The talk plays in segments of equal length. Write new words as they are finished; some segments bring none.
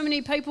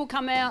many people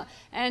come out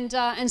and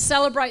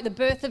celebrate the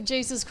birth of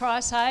Jesus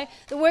Christ, hey?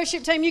 The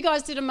worship team, you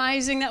guys did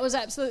amazing. That was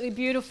absolutely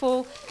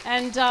beautiful.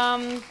 And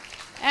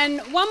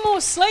one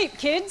more sleep,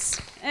 kids.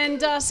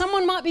 And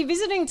someone might be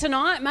visiting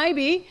tonight,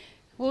 maybe.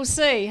 We'll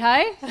see,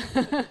 hey?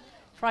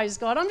 Praise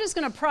God. I'm just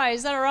going to pray.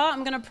 Is that all right?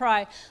 I'm going to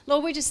pray.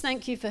 Lord, we just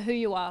thank you for who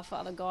you are,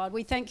 Father God.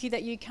 We thank you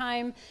that you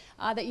came,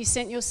 that you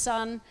sent your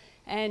Son,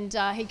 and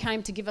he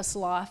came to give us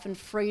life and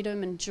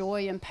freedom and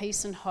joy and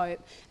peace and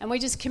hope. And we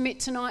just commit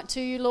tonight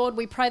to you, Lord.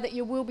 We pray that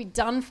your will be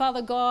done,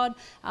 Father God.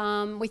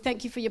 We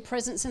thank you for your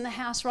presence in the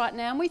house right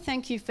now. And we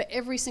thank you for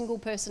every single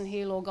person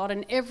here, Lord God,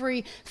 and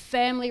every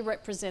family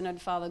represented,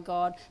 Father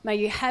God. May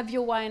you have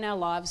your way in our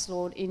lives,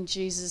 Lord, in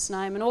Jesus'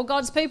 name. And all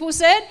God's people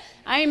said,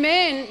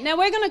 amen. Now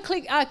we're going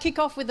to kick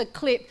off with a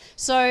clip.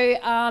 So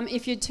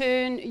if you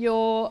turn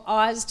your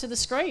eyes to the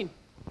screen.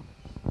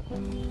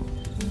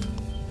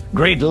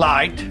 Great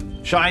light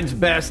shines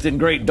best in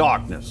great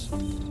darkness.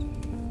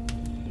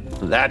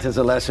 That is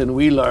a lesson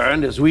we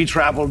learned as we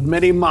traveled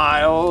many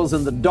miles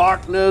in the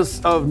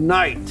darkness of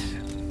night.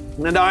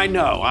 And I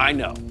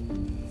know.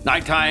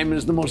 Nighttime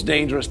is the most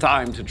dangerous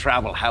time to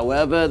travel.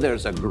 However,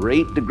 there's a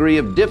great degree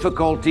of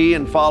difficulty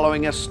in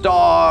following a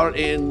star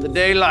in the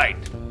daylight.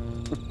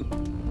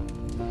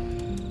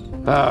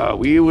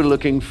 We were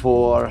looking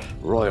for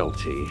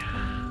royalty,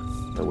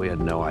 but we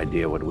had no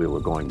idea what we were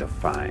going to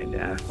find.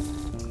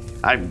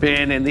 I've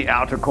been in the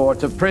outer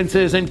courts of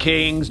princes and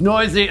kings,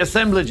 noisy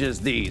assemblages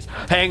these,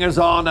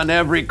 hangers-on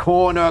every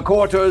corner,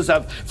 quarters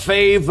of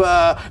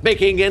favor,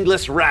 making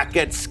endless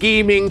racket,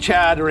 scheming,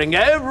 chattering,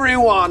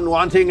 everyone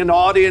wanting an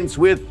audience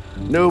with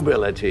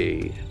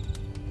nobility.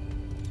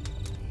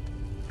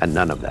 And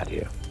none of that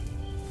here.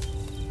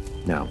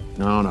 No.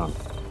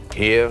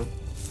 Here,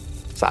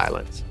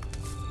 silence.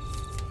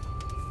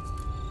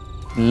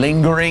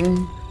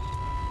 Lingering,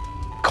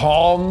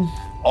 calm,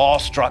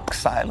 awestruck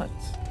silence.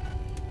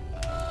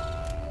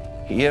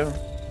 Here,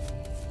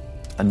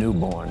 a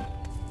newborn,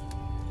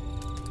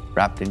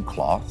 wrapped in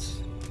cloths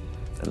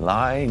and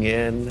lying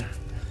in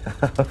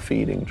a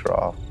feeding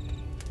trough.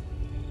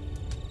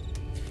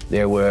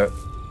 There were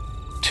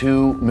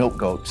 2 milk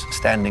goats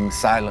standing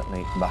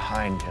silently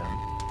behind him.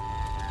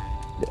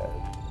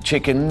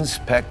 Chickens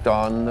pecked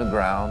on the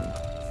ground.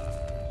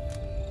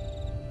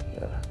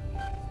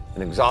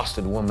 An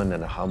exhausted woman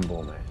and a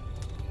humble man.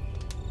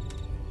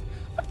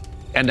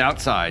 And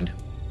outside,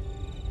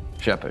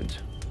 shepherds.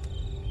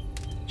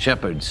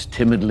 Shepherds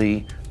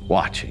timidly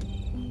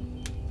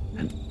watching,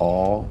 and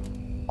all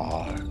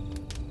are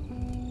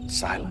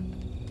silent.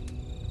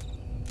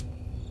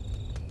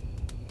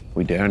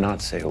 We dare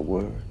not say a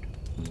word.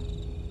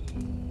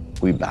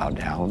 We bow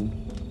down.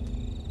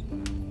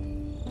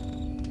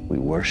 We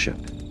worship.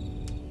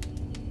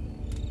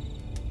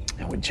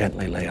 And we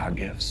gently lay our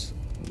gifts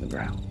on the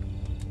ground.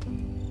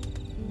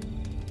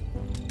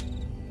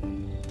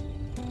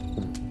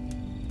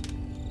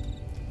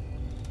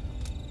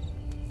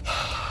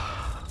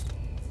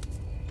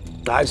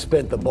 I've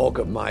spent the bulk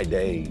of my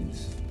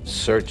days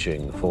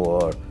searching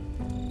for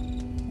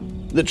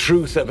the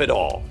truth of it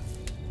all,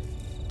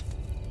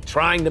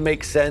 trying to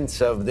make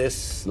sense of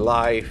this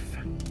life.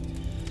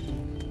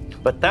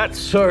 But that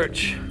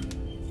search,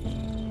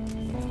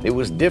 it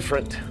was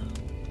different.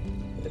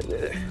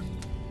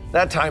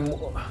 That time,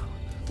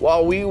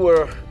 while we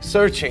were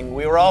searching,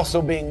 we were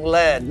also being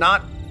led,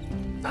 not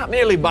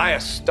merely by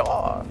a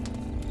star,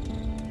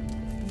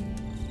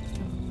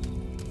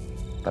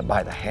 but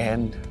by the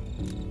hand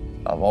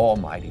of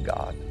Almighty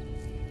God.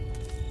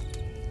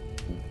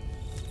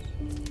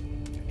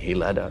 He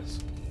led us.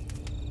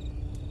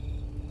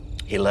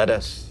 He led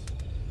us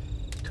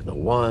to the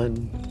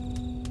one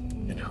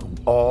in whom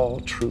all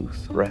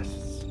truth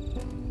rests.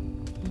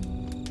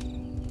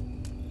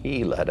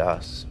 He led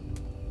us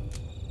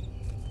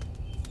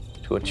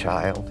to a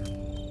child,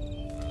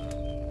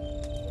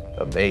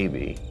 a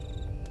baby,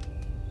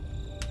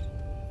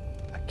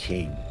 a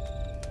king.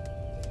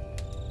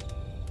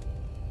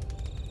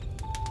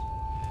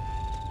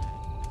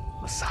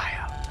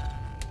 Messiah.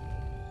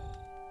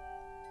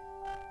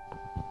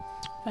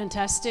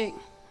 Fantastic.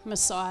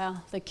 Messiah,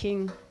 the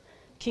King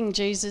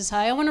Jesus.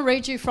 Hey, I want to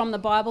read you from the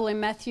Bible in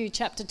Matthew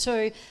chapter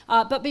 2.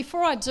 But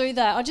before I do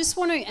that, I just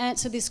want to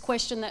answer this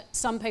question that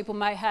some people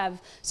may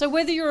have. So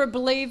whether you're a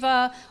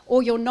believer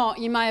or you're not,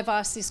 you may have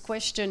asked this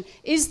question.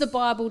 Is the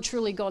Bible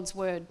truly God's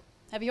word?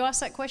 Have you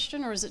asked that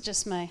question, or is it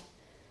just me?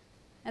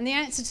 And the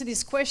answer to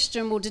this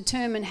question will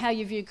determine how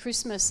you view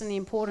Christmas and the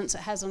importance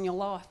it has on your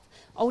life,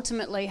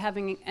 ultimately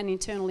having an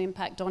eternal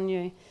impact on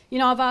you. You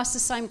know, I've asked the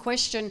same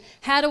question.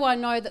 How do I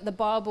know that the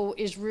Bible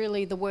is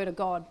really the Word of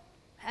God?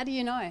 How do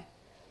you know?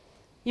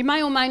 You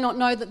may or may not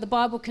know that the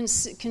Bible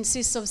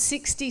consists of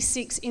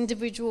 66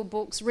 individual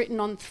books written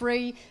on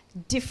 3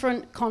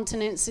 different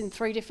continents in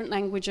 3 different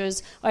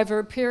languages over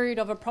a period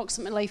of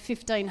approximately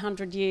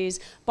 1,500 years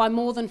by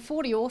more than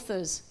 40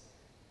 authors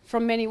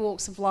from many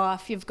walks of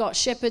life. You've got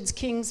shepherds,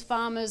 kings,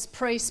 farmers,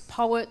 priests,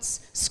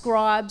 poets,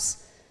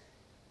 scribes.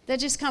 They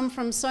just come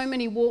from so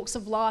many walks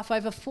of life,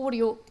 over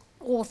 40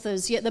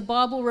 authors, yet the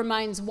Bible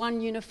remains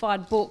one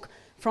unified book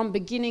from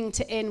beginning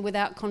to end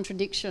without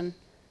contradiction.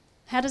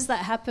 How does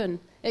that happen?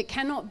 It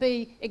cannot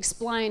be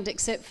explained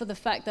except for the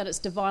fact that it's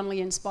divinely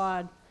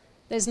inspired.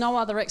 There's no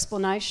other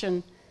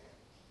explanation.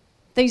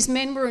 These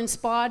men were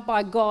inspired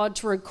by God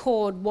to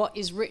record what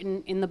is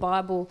written in the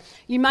Bible.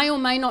 You may or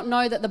may not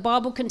know that the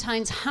Bible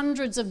contains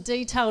hundreds of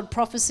detailed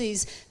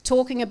prophecies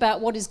talking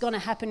about what is going to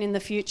happen in the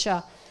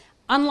future.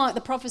 Unlike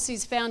the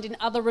prophecies found in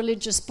other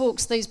religious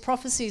books, these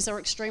prophecies are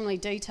extremely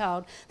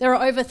detailed. There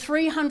are over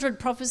 300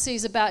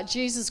 prophecies about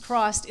Jesus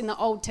Christ in the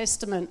Old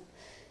Testament.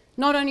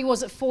 Not only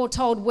was it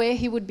foretold where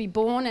he would be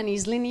born and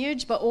his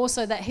lineage, but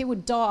also that he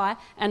would die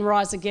and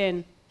rise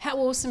again. How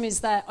awesome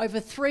is that? Over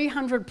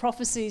 300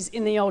 prophecies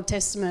in the Old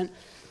Testament.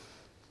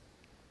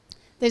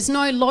 There's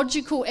no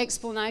logical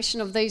explanation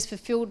of these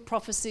fulfilled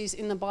prophecies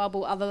in the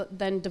Bible other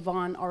than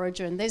divine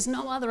origin. There's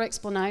no other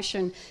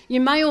explanation. You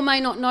may or may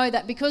not know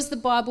that because the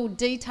Bible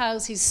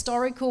details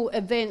historical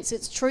events,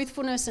 its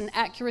truthfulness and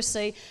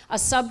accuracy are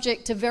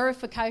subject to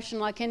verification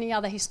like any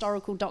other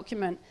historical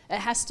document. It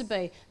has to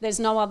be. There's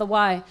no other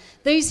way.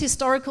 These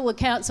historical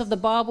accounts of the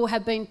Bible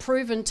have been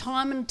proven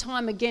time and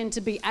time again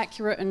to be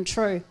accurate and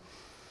true.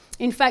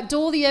 In fact,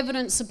 all the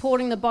evidence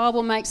supporting the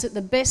Bible makes it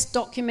the best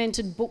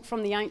documented book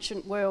from the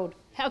ancient world.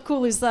 How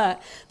cool is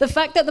that? The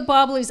fact that the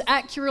Bible is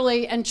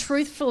accurately and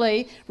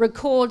truthfully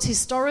records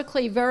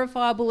historically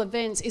verifiable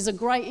events is a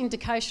great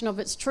indication of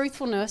its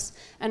truthfulness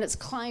and its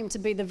claim to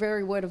be the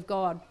very word of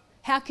God.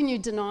 How can you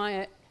deny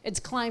it? It's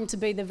claimed to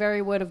be the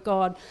very word of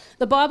God.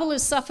 The Bible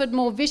has suffered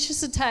more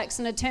vicious attacks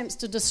and attempts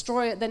to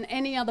destroy it than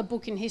any other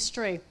book in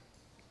history.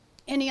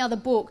 Any other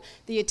book,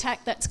 the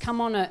attack that's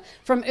come on it.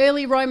 From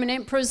early Roman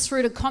emperors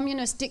through to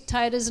communist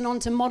dictators and on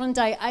to modern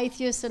day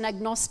atheists and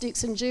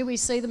agnostics, and we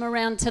see them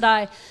around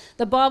today.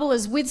 The Bible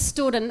has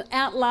withstood and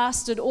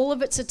outlasted all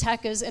of its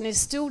attackers and is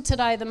still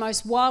today the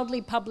most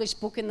widely published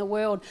book in the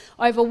world.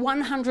 Over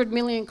 100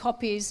 million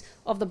copies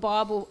of the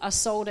Bible are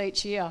sold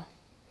each year.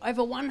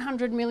 Over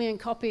 100 million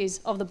copies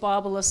of the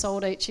Bible are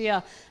sold each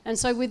year. And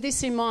so with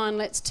this in mind,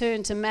 let's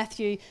turn to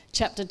Matthew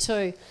chapter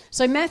 2.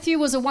 So Matthew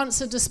was once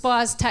a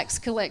despised tax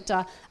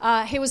collector.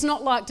 He was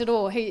not liked at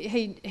all.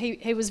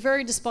 He was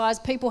very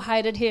despised. People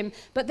hated him.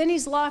 But then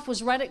his life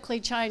was radically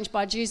changed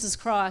by Jesus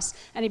Christ,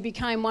 and he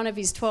became one of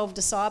his 12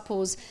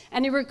 disciples.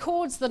 And he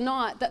records the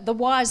night that the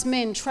wise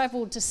men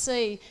travelled to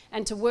see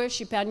and to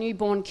worship our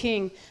newborn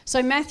King.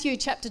 So Matthew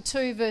chapter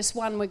 2, verse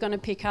 1, we're going to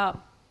pick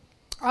up.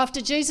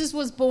 After Jesus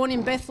was born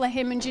in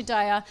Bethlehem in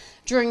Judea,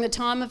 during the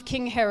time of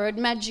King Herod,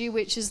 Magi,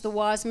 which is the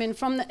wise men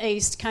from the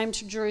east, came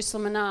to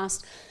Jerusalem and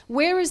asked,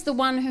 "Where is the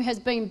one who has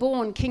been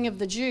born King of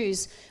the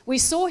Jews? We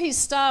saw his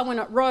star when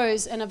it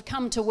rose and have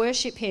come to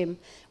worship him."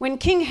 When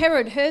King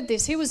Herod heard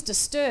this, he was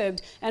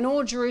disturbed, and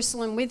all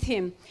Jerusalem with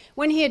him.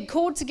 When he had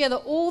called together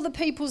all the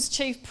people's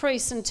chief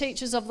priests and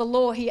teachers of the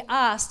law, he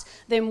asked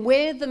them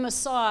where the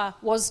Messiah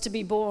was to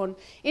be born.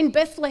 "In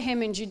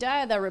Bethlehem in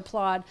Judea," they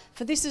replied,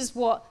 "for this is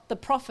what the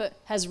prophet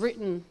has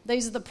written."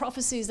 These are the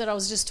prophecies that I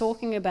was just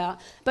talking about.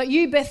 "But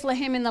you,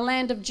 Bethlehem, in the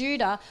land of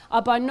Judah,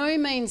 are by no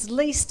means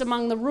least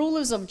among the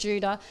rulers of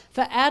Judah,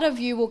 for out of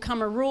you will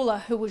come a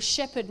ruler who will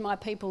shepherd my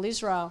people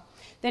Israel."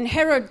 Then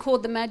Herod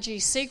called the Magi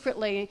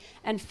secretly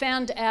and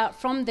found out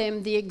from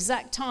them the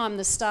exact time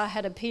the star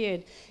had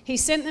appeared. He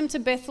sent them to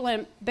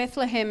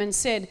Bethlehem and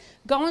said,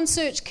 "Go and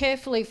search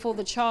carefully for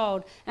the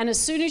child, and as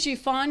soon as you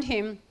find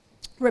him,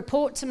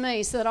 report to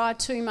me so that I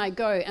too may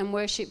go and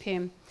worship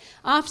him."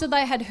 After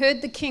they had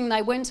heard the king,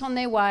 they went on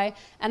their way,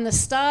 and the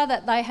star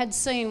that they had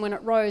seen when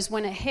it rose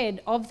went ahead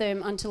of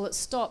them until it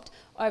stopped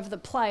over the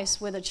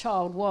place where the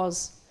child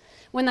was.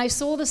 When they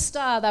saw the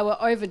star, they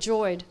were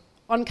overjoyed.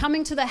 On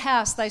coming to the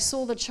house, they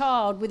saw the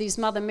child with his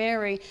mother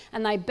Mary,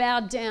 and they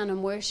bowed down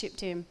and worshipped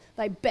him.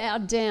 They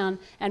bowed down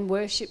and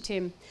worshipped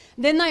him.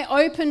 Then they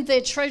opened their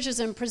treasures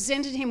and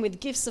presented him with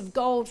gifts of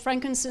gold,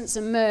 frankincense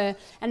and myrrh.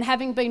 And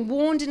having been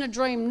warned in a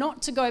dream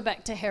not to go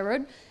back to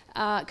Herod,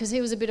 because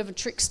he was a bit of a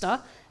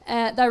trickster,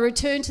 they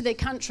returned to their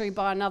country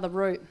by another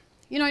route.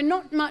 You know,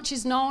 not much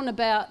is known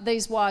about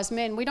these wise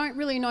men. We don't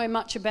really know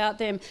much about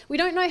them. We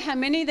don't know how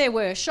many there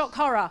were. Shock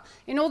horror.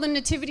 In all the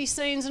nativity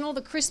scenes and all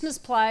the Christmas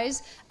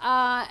plays,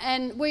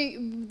 there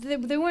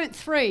weren't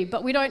three,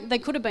 but they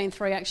could have been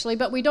three actually,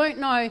 but we don't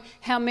know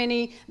how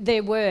many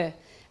there were.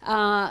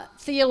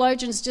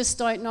 Theologians just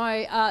don't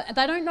know.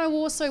 They don't know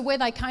also where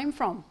they came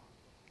from.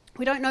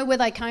 We don't know where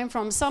they came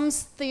from. Some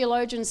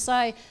theologians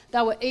say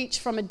they were each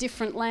from a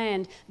different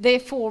land,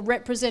 therefore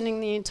representing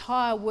the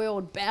entire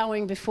world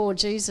bowing before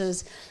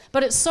Jesus.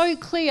 But it's so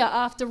clear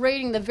after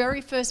reading the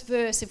very first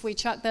verse, if we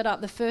chuck that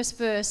up, the first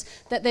verse,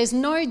 that there's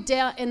no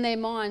doubt in their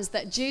minds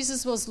that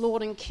Jesus was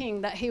Lord and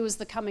King, that he was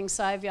the coming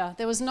Saviour.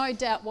 There was no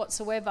doubt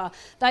whatsoever.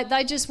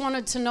 They just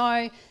wanted to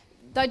know.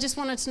 They just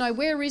wanted to know,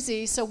 where is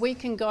he so we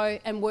can go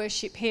and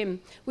worship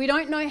him. We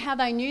don't know how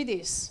they knew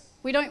this.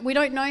 We don't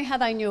know how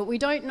they knew it. We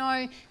don't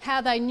know how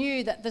they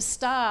knew that the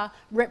star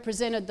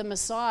represented the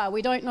Messiah.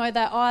 We don't know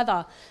that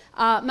either.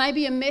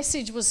 Maybe a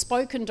message was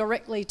spoken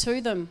directly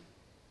to them.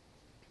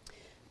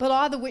 But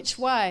either which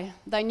way,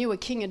 they knew a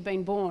king had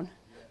been born.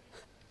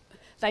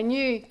 They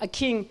knew a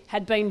king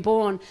had been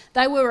born.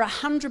 They were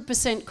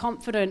 100%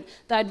 confident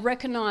they'd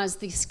recognise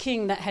this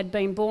king that had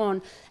been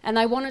born. And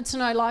they wanted to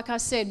know, like I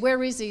said,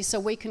 where is he so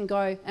we can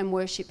go and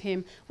worship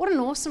him? What an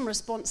awesome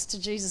response to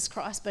Jesus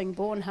Christ being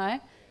born, hey?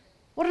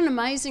 What an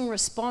amazing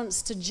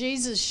response to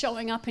Jesus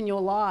showing up in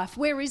your life.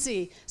 Where is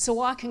he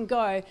so I can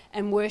go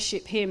and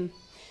worship him?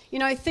 You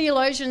know,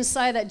 theologians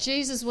say that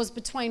Jesus was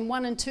between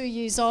 1 and 2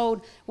 years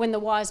old when the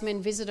wise men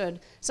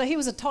visited. So he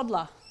was a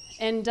toddler,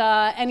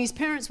 and his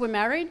parents were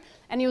married,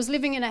 and he was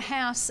living in a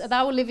house.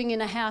 They were living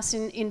in a house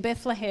in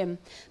Bethlehem.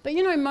 But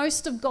you know,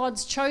 most of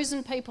God's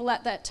chosen people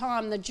at that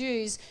time, the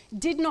Jews,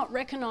 did not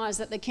recognise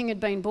that the king had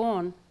been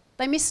born.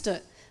 They missed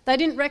it. They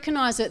didn't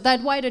recognise it.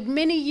 They'd waited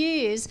many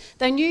years.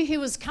 They knew he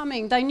was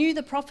coming. They knew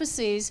the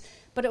prophecies,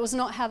 but it was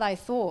not how they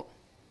thought.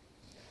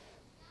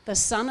 The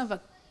son of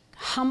a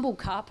humble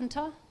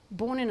carpenter,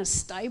 born in a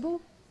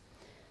stable?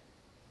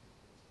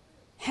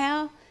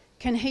 How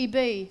can he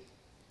be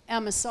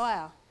our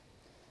Messiah?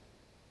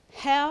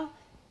 How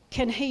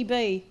can he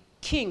be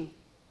king?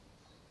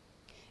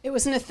 It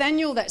was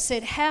Nathanael that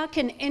said, how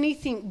can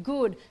anything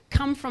good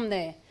come from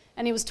there?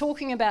 And he was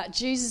talking about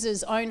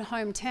Jesus' own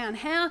hometown.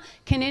 How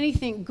can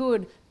anything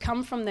good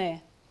come from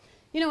there?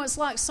 You know, it's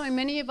like so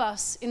many of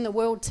us in the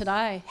world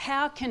today.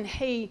 How can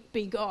he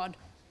be God?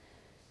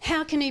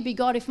 How can he be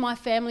God if my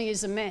family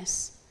is a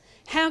mess?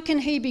 How can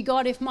he be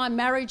God if my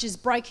marriage is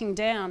breaking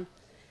down?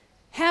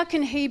 How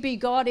can he be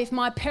God if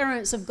my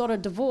parents have got a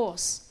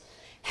divorce?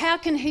 How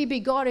can he be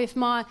God if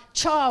my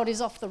child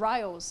is off the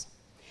rails?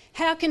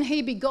 How can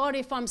he be God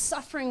if I'm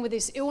suffering with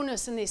this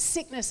illness and this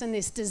sickness and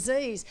this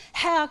disease?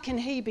 How can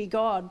he be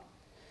God?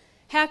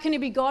 How can he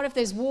be God if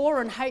there's war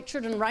and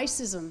hatred and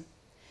racism?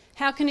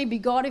 How can he be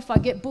God if I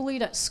get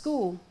bullied at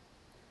school?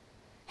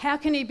 How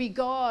can he be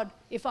God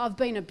if I've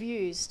been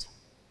abused?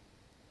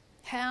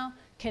 How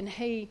can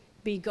he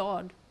be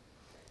God?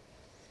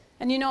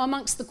 And you know,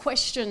 amongst the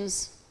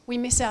questions, we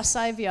miss our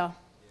Saviour.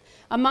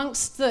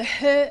 Amongst the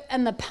hurt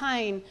and the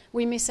pain,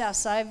 we miss our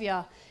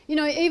Saviour. You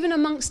know, even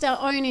amongst our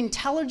own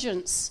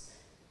intelligence,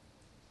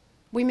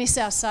 we miss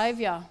our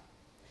Saviour.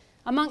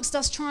 Amongst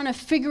us trying to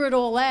figure it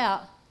all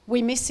out,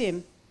 we miss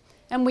him.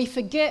 And we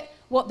forget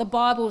what the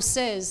Bible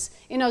says.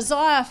 In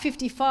Isaiah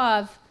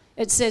 55,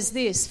 it says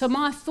this, "For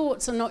my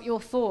thoughts are not your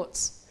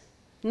thoughts,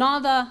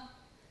 neither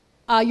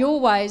are your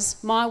ways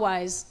my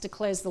ways,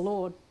 declares the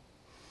Lord.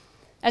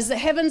 As the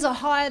heavens are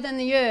higher than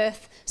the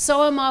earth,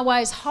 so are my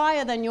ways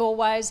higher than your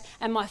ways,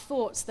 and my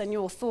thoughts than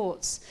your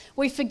thoughts."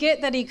 We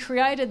forget that he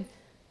created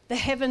the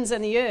heavens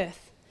and the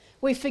earth.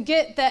 We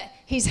forget that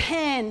his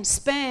hand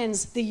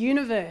spans the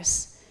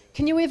universe.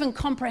 Can you even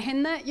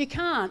comprehend that? You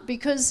can't,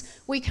 because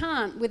we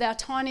can't with our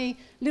tiny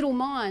little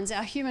minds,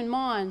 our human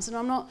minds. And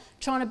I'm not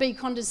trying to be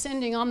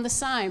condescending, I'm the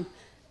same.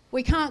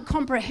 We can't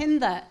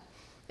comprehend that.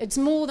 It's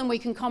more than we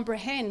can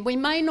comprehend. We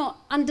may not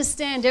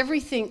understand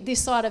everything this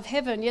side of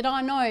heaven, yet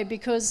I know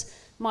because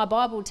my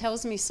Bible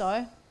tells me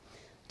so.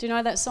 Do you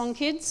know that song,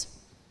 kids?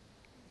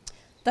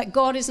 That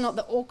God is not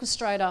the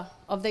orchestrator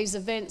of these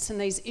events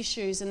and these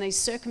issues and these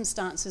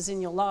circumstances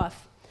in your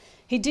life.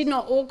 He did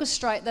not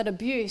orchestrate that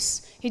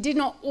abuse. He did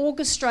not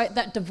orchestrate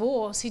that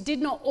divorce. He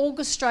did not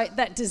orchestrate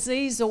that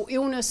disease or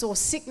illness or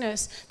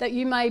sickness that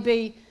you may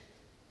be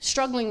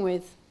struggling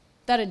with,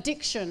 that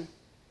addiction.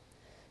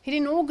 He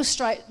didn't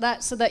orchestrate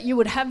that so that you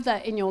would have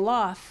that in your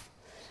life.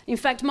 In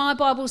fact, my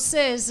Bible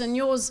says, and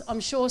yours I'm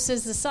sure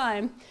says the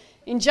same,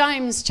 in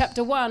James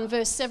chapter 1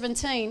 verse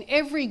 17,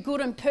 every good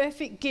and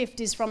perfect gift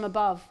is from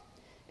above.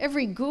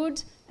 Every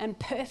good and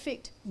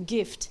perfect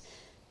gift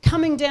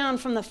coming down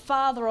from the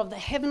Father of the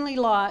heavenly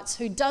lights,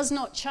 who does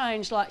not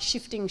change like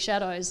shifting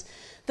shadows.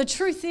 The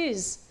truth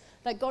is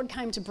that God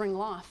came to bring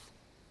life.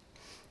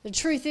 The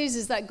truth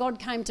is that God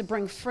came to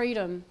bring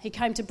freedom. He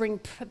came to bring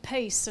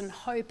peace and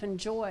hope and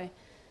joy.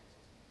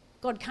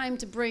 God came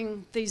to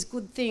bring these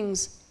good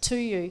things to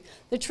you.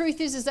 The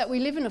truth is that we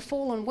live in a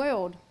fallen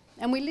world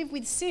and we live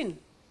with sin.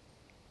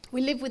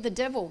 We live with the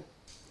devil.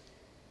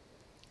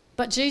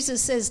 But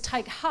Jesus says,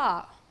 take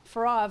heart,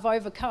 for I have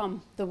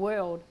overcome the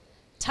world.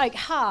 Take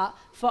heart,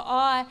 for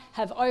I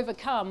have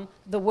overcome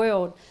the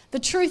world. The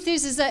truth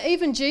is that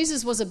even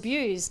Jesus was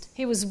abused.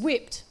 He was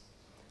whipped.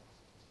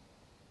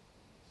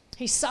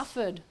 He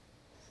suffered.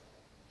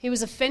 He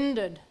was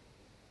offended.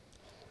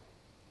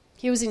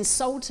 He was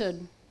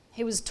insulted.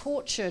 He was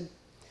tortured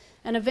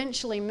and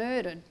eventually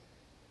murdered.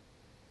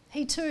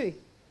 He too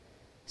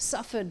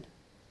suffered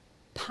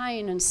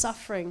pain and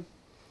suffering.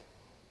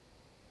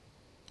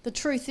 The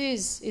truth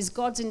is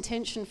God's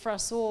intention for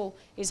us all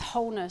is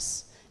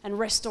wholeness and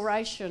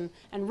restoration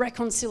and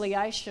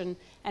reconciliation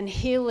and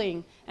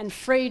healing and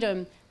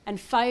freedom and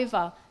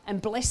favour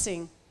and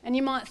blessing. And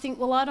you might think,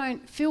 well, I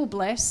don't feel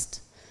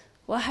blessed.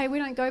 Well, hey, we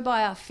don't go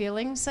by our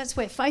feelings. That's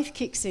where faith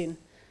kicks in.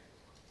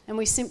 And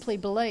we simply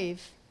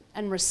believe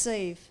and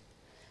receive.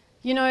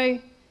 You know,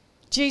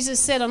 Jesus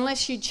said,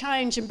 unless you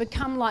change and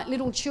become like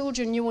little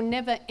children, you will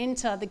never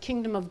enter the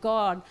kingdom of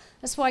God.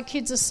 That's why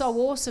kids are so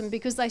awesome,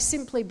 because they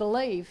simply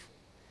believe.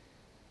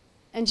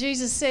 And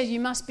Jesus said, you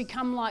must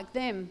become like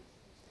them.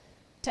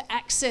 to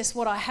access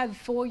what I have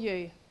for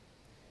you,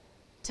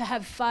 to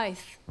have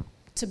faith,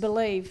 to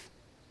believe.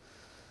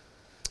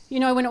 You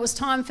know, when it was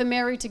time for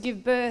Mary to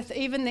give birth,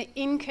 even the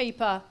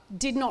innkeeper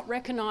did not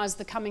recognise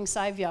the coming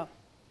Saviour.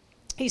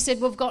 He said,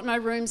 "We've got no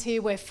rooms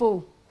here, we're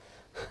full."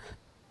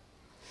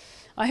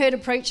 I heard a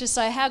preacher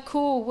say, how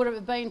cool would it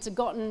have been to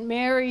gotten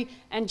Mary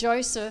and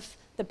Joseph,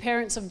 the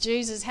parents of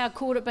Jesus, how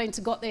cool would it have been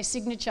to got their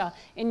signature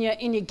in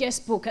your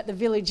guest book at the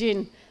Village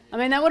Inn? I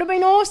mean, that would have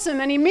been awesome,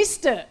 and he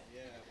missed it.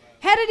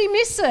 How did he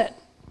miss it?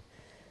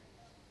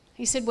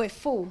 He said, we're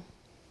full.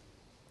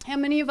 How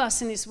many of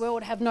us in this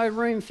world have no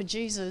room for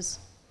Jesus?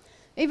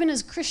 Even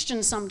as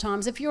Christians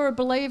sometimes, if you're a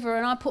believer,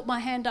 and I put my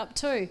hand up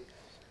too,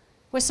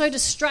 we're so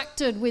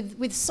distracted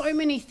with so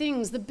many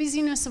things, the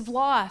busyness of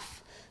life,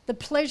 the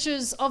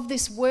pleasures of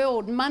this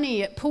world,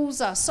 money, it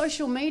pulls us,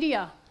 social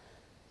media,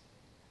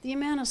 the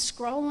amount of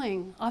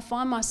scrolling I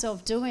find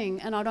myself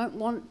doing and I don't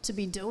want to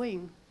be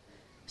doing.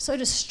 So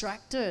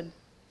distracted.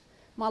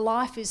 My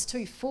life is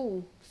too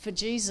full for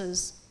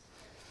Jesus.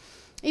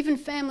 Even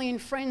family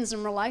and friends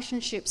and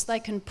relationships, they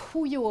can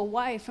pull you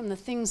away from the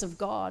things of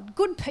God.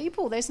 Good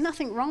people, there's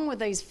nothing wrong with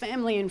these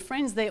family and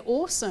friends. They're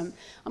awesome.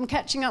 I'm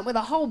catching up with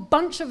a whole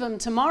bunch of them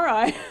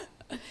tomorrow.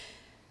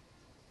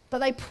 But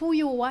they pull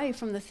you away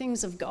from the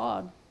things of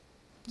God.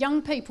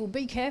 Young people,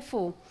 be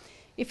careful.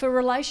 If a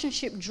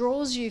relationship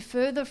draws you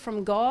further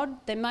from God,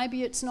 then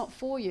maybe it's not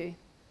for you.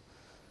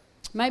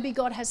 Maybe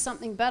God has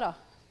something better.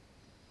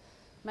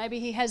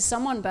 Maybe he has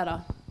someone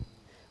better.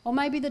 Or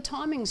maybe the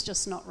timing's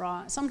just not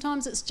right.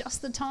 Sometimes it's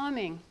just the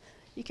timing.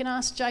 You can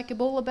ask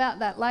Jacob all about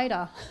that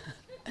later.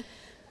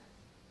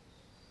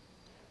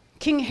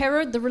 King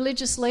Herod, the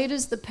religious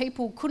leaders, the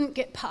people couldn't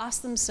get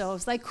past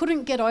themselves. They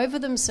couldn't get over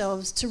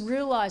themselves to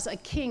realise a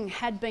king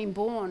had been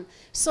born.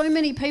 So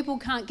many people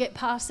can't get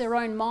past their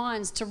own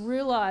minds to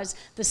realise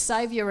the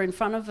Saviour in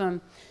front of them,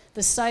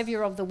 the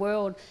Saviour of the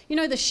world. You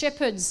know, the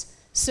shepherds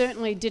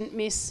certainly didn't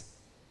miss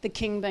the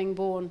king being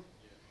born.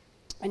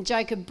 And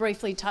Jacob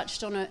briefly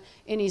touched on it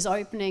in his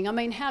opening. I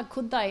mean, how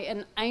could they?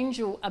 An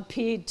angel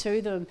appeared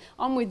to them.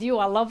 I'm with you,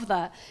 I love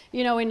that.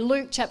 You know, in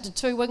Luke chapter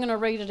 2, we're going to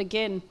read it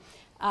again.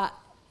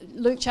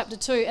 Luke chapter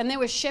 2, and there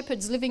were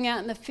shepherds living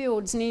out in the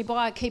fields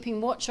nearby, keeping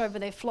watch over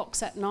their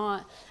flocks at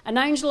night. An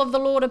angel of the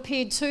Lord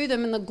appeared to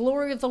them, and the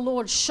glory of the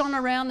Lord shone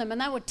around them,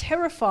 and they were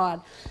terrified.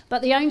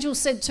 But the angel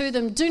said to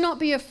them, "Do not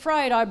be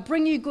afraid, I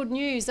bring you good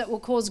news that will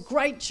cause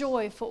great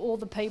joy for all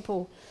the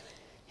people.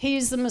 He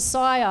is the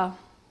Messiah."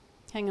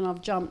 Hang on,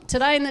 I've jumped.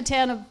 "Today in the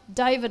town of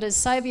David, a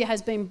Saviour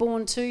has been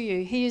born to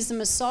you. He is the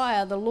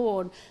Messiah, the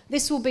Lord.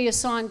 This will be a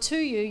sign to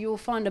you. You will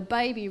find a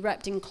baby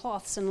wrapped in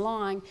cloths and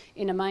lying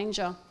in a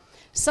manger."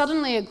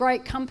 Suddenly a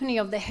great company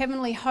of the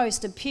heavenly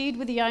host appeared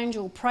with the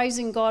angel,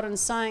 praising God and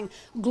saying,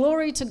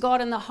 "Glory to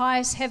God in the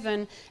highest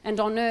heaven, and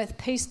on earth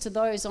peace to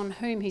those on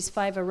whom his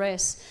favour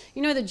rests."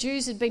 You know, the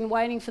Jews had been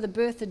waiting for the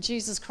birth of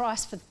Jesus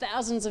Christ for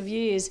thousands of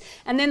years,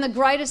 and then the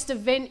greatest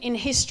event in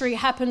history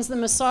happens, the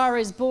Messiah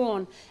is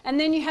born, and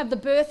then you have the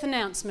birth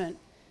announcement.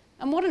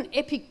 And what an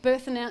epic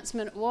birth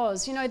announcement it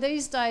was. You know,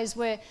 these days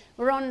we're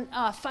on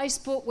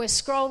Facebook, we're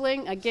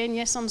scrolling, again,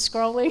 yes, I'm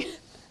scrolling,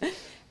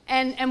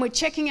 And we're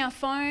checking our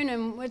phone,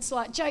 and it's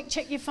like, Jake,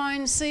 check your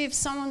phone, see if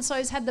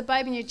so-and-so's had the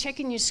baby, and you're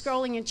checking, you're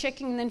scrolling, you're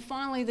checking, and then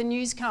finally the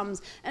news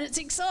comes. And it's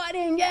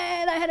exciting.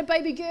 Yeah, they had a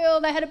baby girl,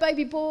 they had a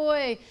baby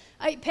boy,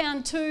 8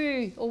 pound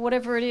 2, or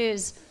whatever it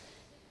is.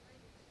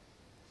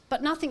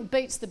 But nothing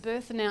beats the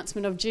birth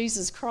announcement of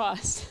Jesus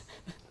Christ,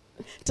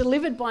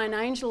 delivered by an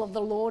angel of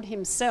the Lord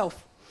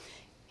himself.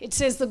 It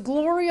says, the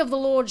glory of the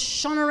Lord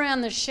shone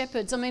around the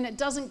shepherds. I mean, it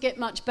doesn't get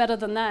much better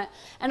than that.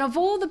 And of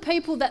all the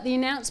people that the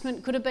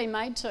announcement could have been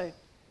made to,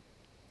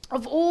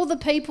 of all the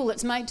people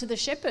it's made to the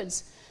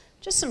shepherds,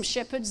 just some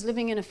shepherds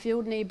living in a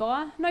field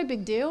nearby, no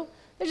big deal.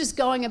 They're just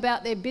going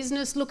about their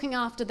business, looking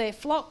after their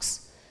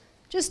flocks.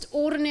 Just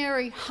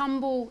ordinary,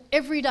 humble,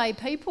 everyday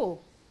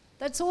people.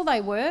 That's all they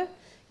were.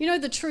 You know,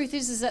 the truth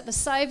is that the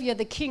Saviour,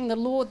 the King, the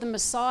Lord, the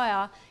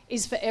Messiah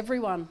is for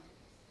everyone.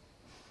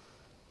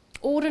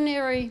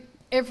 Ordinary,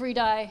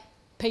 everyday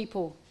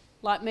people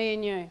like me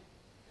and you.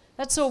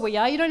 That's all we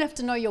are. You don't have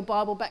to know your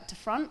Bible back to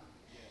front.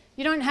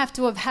 You don't have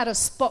to have had a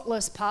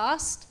spotless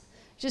past.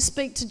 Just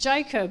speak to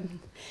Jacob.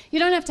 You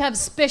don't have to have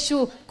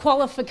special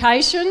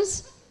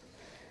qualifications.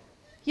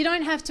 You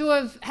don't have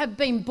to have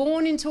been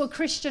born into a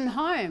Christian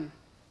home.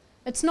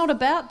 It's not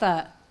about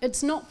that.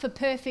 It's not for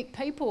perfect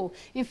people.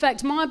 In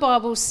fact, my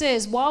Bible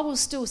says, while we're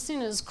still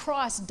sinners,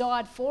 Christ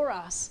died for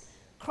us.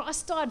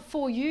 Christ died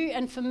for you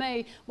and for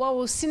me while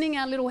we're sinning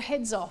our little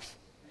heads off.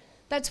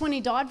 That's when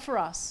he died for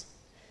us.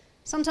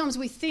 Sometimes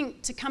we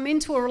think to come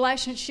into a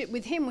relationship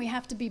with him, we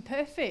have to be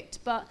perfect,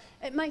 but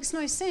it makes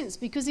no sense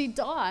because he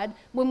died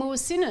when we were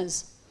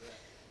sinners.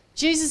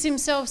 Jesus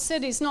himself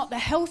said it's not the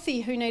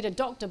healthy who need a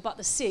doctor, but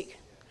the sick.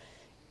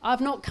 I've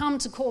not come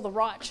to call the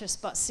righteous,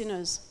 but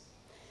sinners.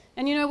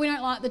 And you know, we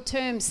don't like the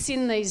term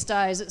sin these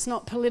days. It's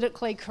not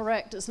politically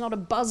correct. It's not a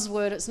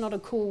buzzword. It's not a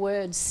cool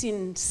word.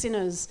 Sin,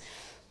 sinners,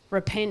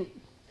 repent.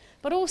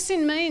 But all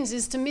sin means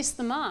is to miss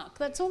the mark.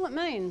 That's all it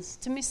means,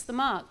 to miss the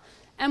mark.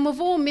 And we've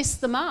all missed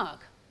the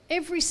mark.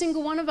 Every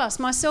single one of us,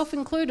 myself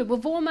included,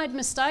 we've all made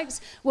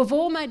mistakes. We've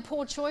all made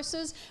poor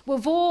choices.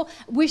 We've all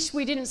wished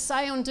we didn't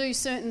say or do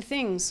certain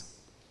things.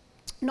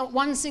 Not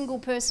one single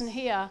person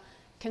here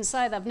can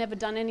say they've never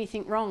done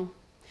anything wrong.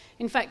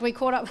 In fact, we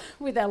caught up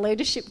with our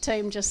leadership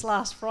team just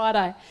last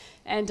Friday,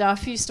 and a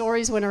few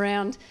stories went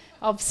around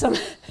of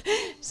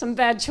some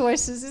bad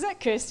choices. Is that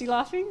Kirsty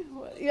laughing?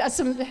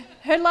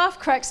 Her laugh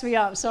cracks me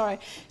up, sorry.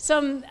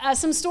 Some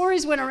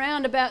stories went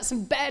around about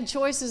some bad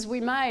choices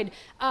we made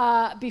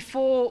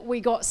before we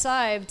got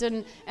saved,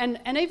 and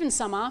even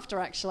some after,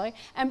 actually.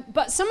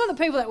 But some of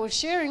the people that were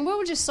sharing, we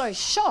were just so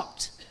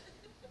shocked.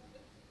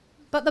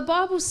 But the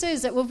Bible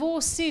says that we've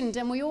all sinned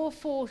and we all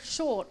fall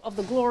short of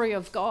the glory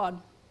of God.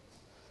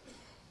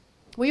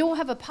 We all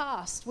have a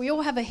past. We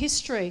all have a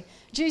history.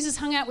 Jesus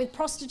hung out with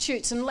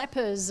prostitutes and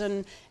lepers,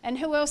 and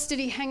who else did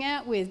he hang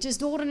out with?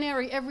 Just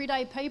ordinary,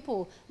 everyday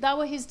people. They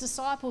were his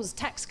disciples,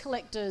 tax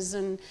collectors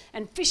and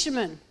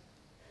fishermen.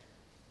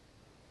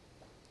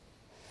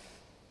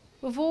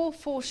 We've all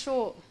fall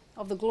short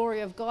of the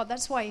glory of God.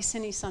 That's why he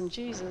sent his son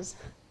Jesus,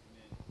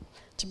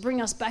 to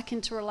bring us back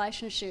into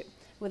relationship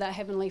with our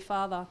Heavenly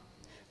Father.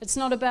 It's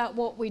not about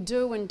what we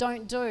do and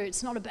don't do.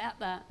 It's not about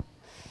that.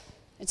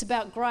 It's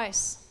about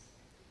grace.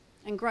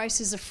 And grace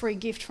is a free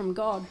gift from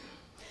God.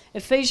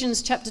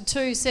 Ephesians chapter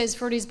 2 says,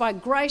 "For it is by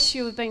grace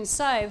you have been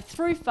saved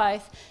through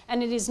faith,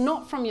 and it is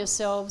not from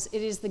yourselves,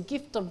 it is the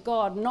gift of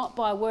God, not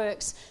by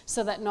works,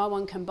 so that no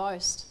one can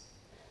boast."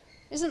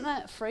 Isn't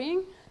that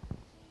freeing?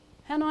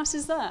 How nice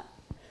is that?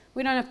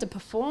 We don't have to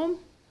perform.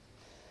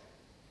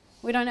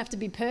 We don't have to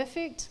be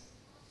perfect.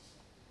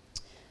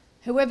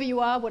 Whoever you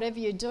are, whatever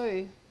you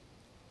do,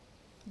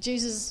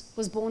 Jesus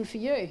was born for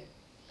you.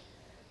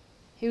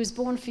 He was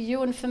born for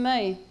you and for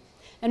me.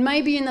 And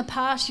maybe in the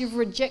past you've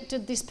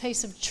rejected this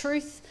piece of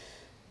truth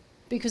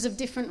because of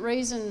different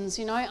reasons,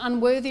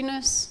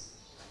 unworthiness,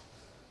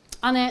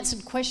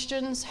 unanswered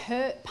questions,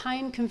 hurt,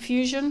 pain,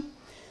 confusion.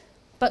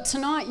 But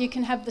tonight you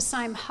can have the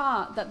same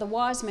heart that the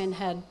wise men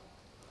had.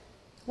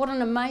 What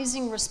an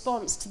amazing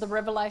response to the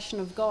revelation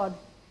of God.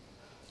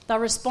 They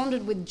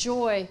responded with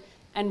joy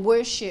and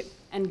worship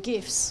and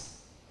gifts.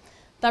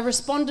 They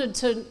responded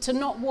to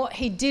not what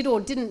he did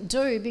or didn't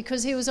do,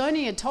 because he was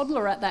only a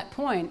toddler at that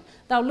point.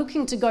 They were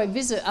looking to go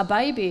visit a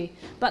baby,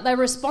 but they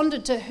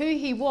responded to who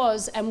he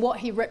was and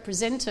what he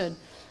represented.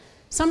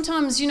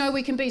 Sometimes,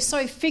 we can be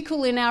so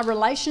fickle in our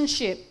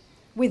relationship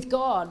with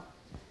God.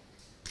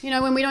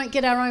 When we don't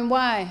get our own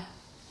way.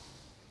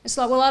 It's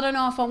like, well, I don't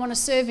know if I want to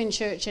serve in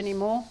church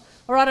anymore,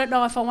 or I don't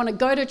know if I want to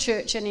go to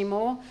church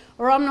anymore,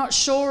 or I'm not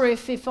sure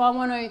if I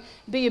want to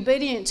be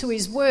obedient to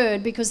his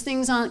word because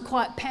things aren't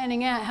quite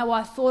panning out how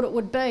I thought it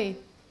would be.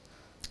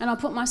 And I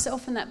put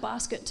myself in that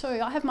basket too.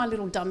 I have my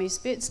little dummy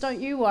spits, don't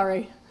you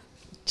worry.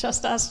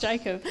 Just ask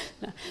Jacob.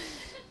 No.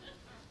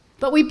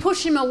 But we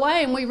push him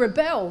away and we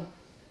rebel.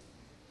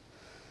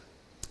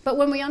 But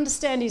when we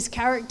understand his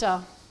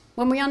character,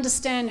 when we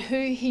understand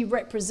who he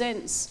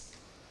represents,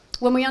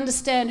 when we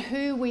understand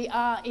who we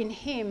are in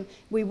him,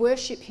 we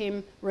worship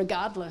him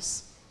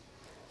regardless.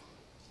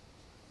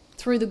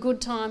 Through the good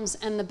times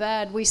and the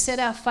bad, we set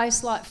our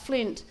face like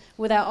flint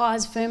with our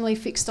eyes firmly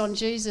fixed on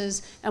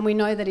Jesus, and we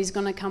know that he's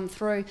going to come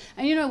through.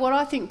 And you know what?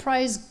 I think,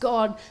 praise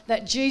God,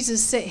 that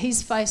Jesus set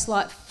his face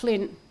like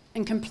flint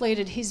and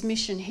completed his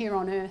mission here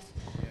on earth,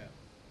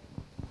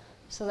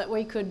 so that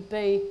we could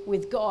be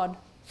with God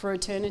for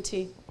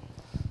eternity.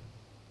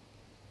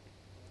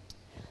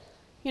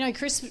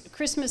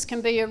 Christmas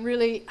can be a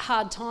really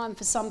hard time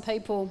for some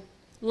people.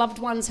 Loved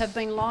ones have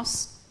been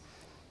lost,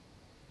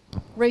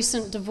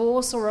 recent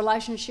divorce or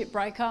relationship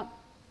breakup,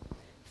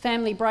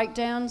 family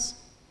breakdowns,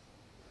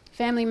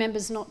 family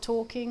members not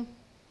talking.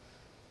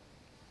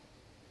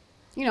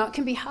 It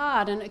can be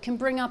hard, and it can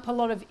bring up a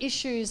lot of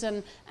issues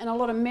and a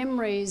lot of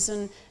memories,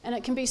 and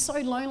it can be so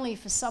lonely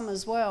for some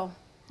as well.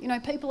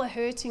 People are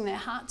hurting, their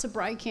hearts are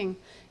breaking.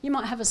 You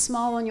might have a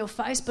smile on your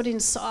face, but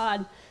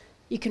inside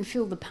you can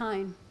feel the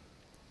pain.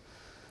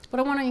 But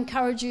I want to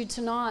encourage you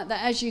tonight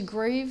that as you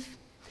grieve,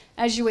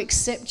 as you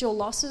accept your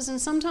losses, and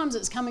sometimes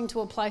it's coming to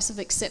a place of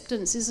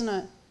acceptance, isn't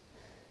it?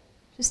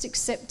 Just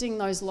accepting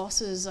those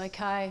losses.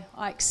 Okay,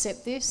 I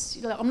accept this.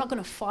 I'm not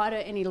going to fight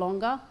it any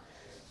longer.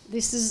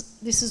 This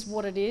is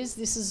what it is.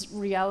 This is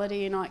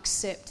reality, and I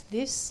accept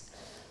this.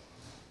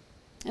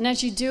 And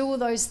as you deal with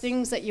those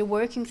things that you're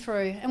working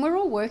through, and we're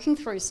all working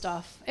through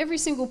stuff. Every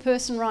single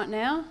person right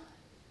now,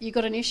 you've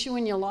got an issue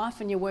in your life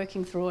and you're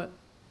working through it.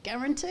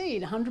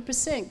 Guaranteed,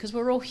 100%, because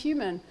we're all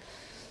human.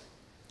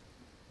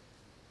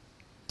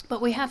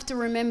 But we have to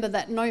remember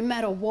that no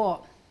matter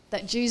what,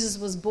 that Jesus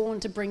was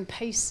born to bring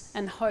peace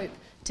and hope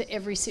to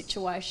every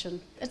situation.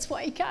 That's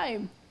why he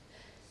came.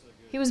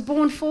 He was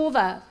born for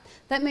that.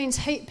 That means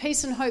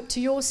peace and hope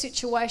to your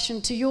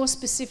situation, to your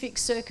specific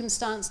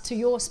circumstance, to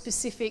your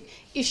specific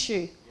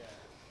issue.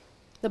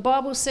 The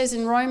Bible says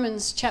in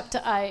Romans chapter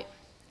 8,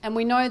 and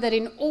we know that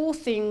in all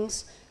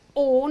things,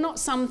 or not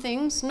some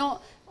things,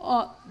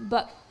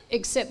 but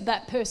except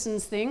that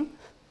person's thing.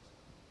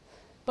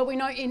 But we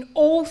know in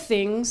all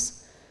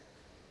things,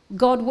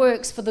 God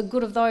works for the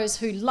good of those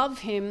who love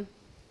him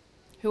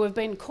who have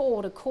been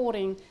called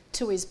according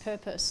to his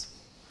purpose.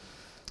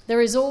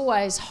 There is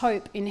always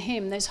hope in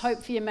him. There's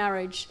hope for your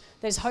marriage.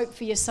 There's hope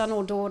for your son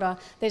or daughter.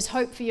 There's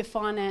hope for your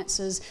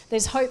finances.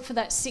 There's hope for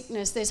that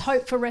sickness. There's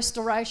hope for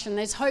restoration.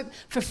 There's hope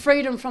for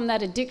freedom from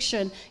that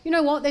addiction. You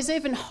know what? There's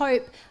even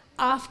hope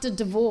after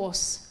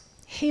divorce.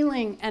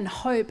 Healing and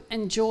hope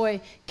and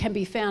joy can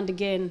be found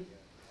again.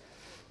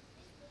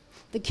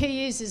 The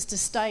key is to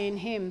stay in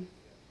him.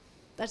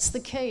 That's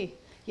the key.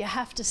 You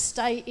have to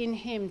stay in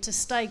him, to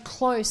stay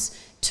close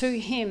to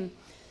him.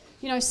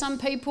 You know, some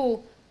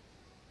people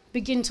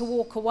begin to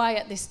walk away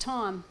at this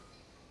time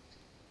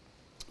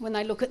when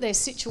they look at their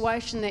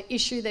situation, their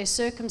issue, their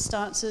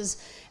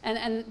circumstances,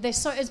 and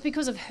it's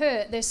because of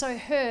hurt. They're so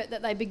hurt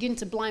that they begin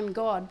to blame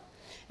God.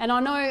 And I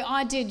know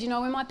I did, you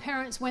know, when my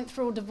parents went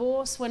through a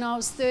divorce when I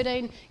was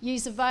 13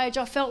 years of age,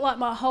 I felt like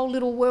my whole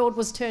little world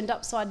was turned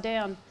upside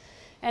down.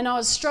 And I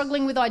was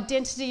struggling with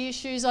identity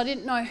issues. I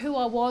didn't know who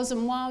I was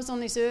and why I was on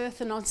this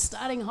earth, and I was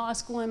starting high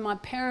school and my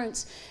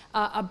parents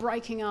are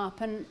breaking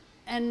up, and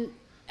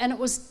it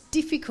was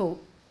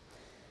difficult.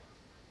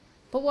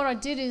 But what I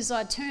did is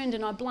I turned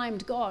and I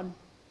blamed God.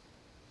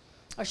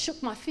 I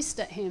shook my fist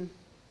at him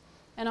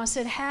and I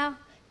said, how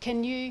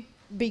can you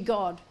be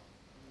God?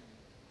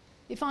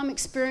 If I'm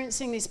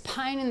experiencing this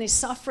pain and this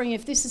suffering,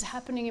 if this is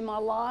happening in my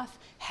life,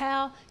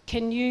 how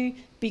can you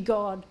be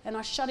God? And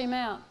I shut him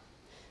out.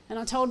 And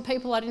I told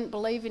people I didn't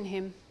believe in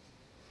him.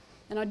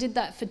 And I did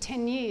that for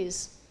 10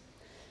 years.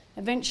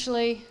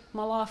 Eventually,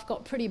 my life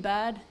got pretty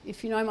bad.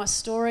 If you know my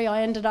story,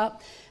 I ended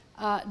up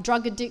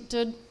drug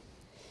addicted,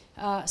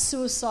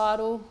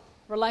 suicidal,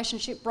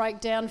 relationship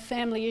breakdown,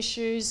 family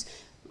issues.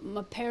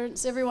 My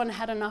parents, everyone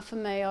had enough of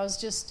me. I was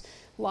just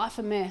life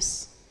a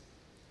mess.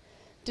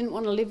 Didn't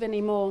want to live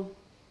anymore.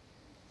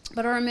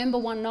 But I remember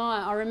one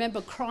night, I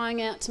remember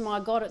crying out to my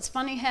God. It's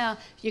funny how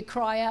you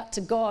cry out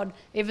to God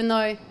even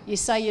though you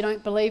say you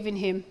don't believe in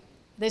him.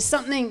 There's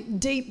something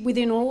deep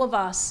within all of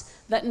us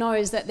that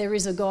knows that there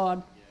is a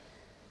God.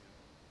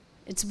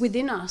 It's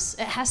within us.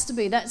 It has to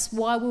be. That's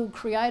why we were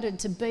created,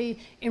 to be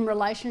in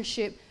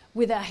relationship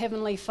with our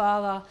Heavenly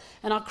Father.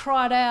 And I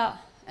cried out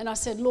and I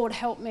said, Lord,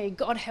 help me.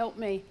 God, help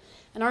me.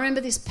 And I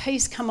remember this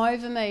peace come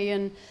over me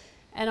and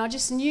I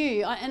just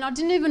knew. And I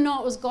didn't even know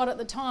it was God at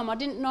the time. I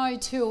didn't know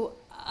till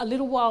a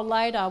little while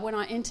later when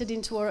I entered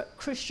into a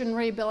Christian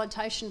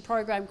rehabilitation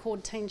program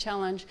called Teen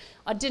Challenge.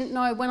 I didn't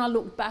know. When I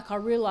looked back, I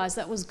realised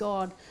that was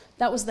God.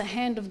 That was the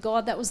hand of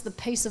God. That was the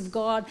peace of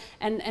God.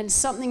 And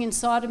something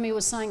inside of me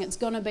was saying it's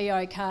going to be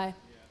okay.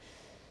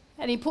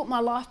 And he put my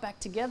life back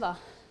together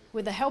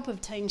with the help of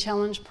Teen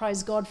Challenge.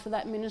 Praise God for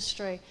that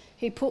ministry.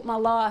 He put my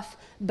life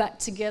back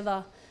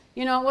together.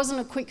 You know, it wasn't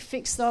a quick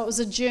fix though. It was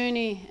a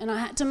journey and I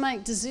had to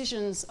make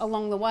decisions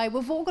along the way.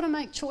 We've all got to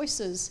make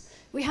choices.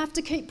 We have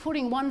to keep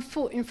putting one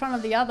foot in front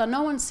of the other.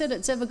 No one said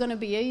it's ever going to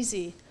be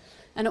easy,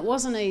 and it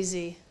wasn't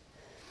easy.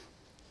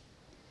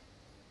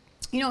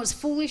 You know, it's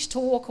foolish to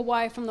walk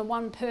away from the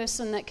one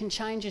person that can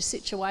change your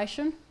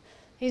situation.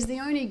 He's the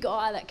only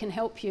guy that can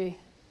help you,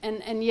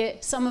 and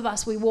yet some of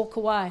us, we walk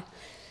away.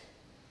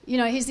 You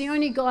know, he's the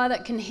only guy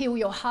that can heal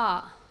your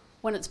heart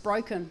when it's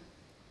broken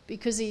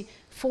because he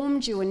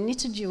formed you and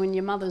knitted you in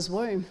your mother's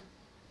womb.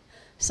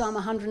 Psalm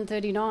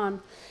 139.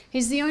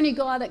 He's the only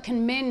guy that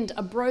can mend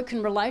a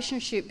broken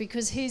relationship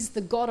because he's the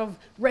God of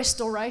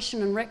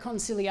restoration and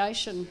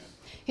reconciliation.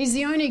 He's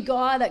the only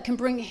guy that can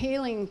bring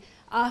healing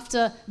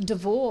after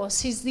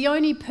divorce. He's the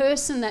only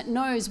person that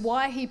knows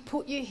why he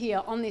put you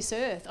here on this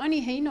earth.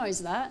 Only he knows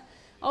that.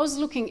 I was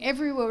looking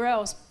everywhere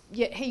else,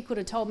 yet he could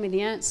have told me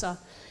the answer.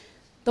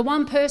 The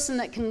one person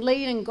that can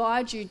lead and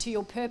guide you to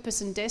your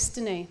purpose and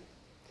destiny.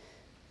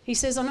 He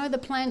says, I know the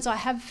plans I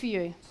have for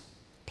you.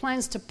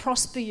 Plans to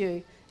prosper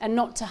you and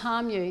not to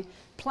harm you.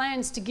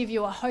 Plans to give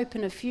you a hope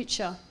and a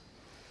future.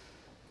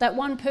 That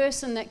one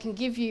person that can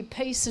give you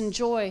peace and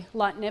joy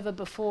like never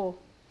before.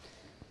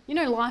 You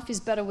know, life is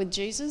better with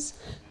Jesus.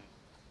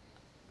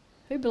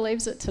 Who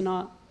believes it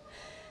tonight?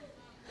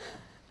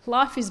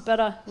 Life is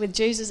better with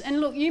Jesus. And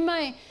look,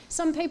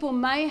 some people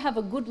may have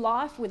a good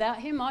life without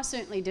him. I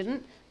certainly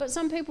didn't, but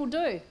some people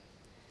do.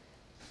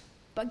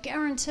 But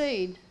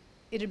guaranteed,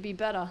 it'd be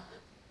better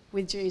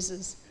with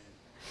Jesus.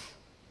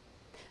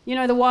 You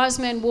know, the wise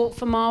men walked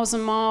for miles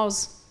and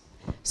miles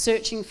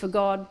searching for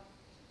God.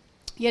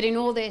 Yet in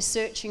all their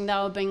searching, they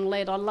were being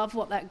led. I love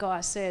what that guy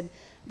said.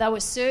 They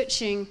were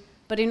searching,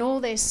 but in all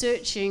their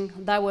searching,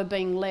 they were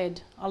being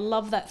led. I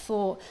love that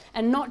thought.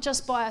 And not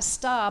just by a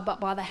star, but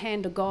by the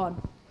hand of God.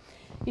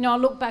 You know, I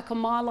look back on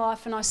my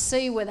life and I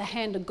see where the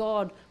hand of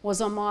God was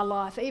on my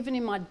life, even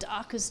in my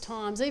darkest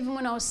times, even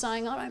when I was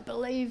saying, I don't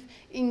believe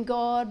in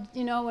God,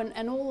 you know,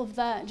 and all of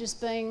that,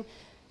 just being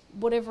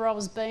whatever I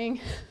was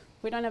being.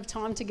 We don't have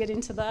time to get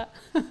into that.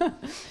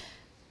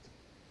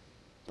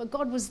 But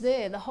God was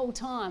there the whole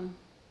time.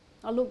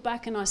 I look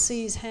back and I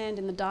see his hand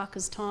in the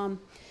darkest time.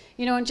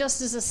 You know, and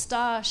just as a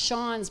star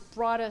shines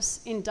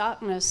brightest in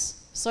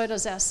darkness, so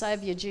does our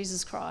Saviour,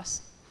 Jesus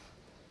Christ.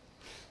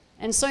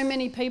 And so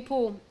many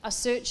people are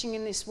searching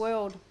in this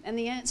world, and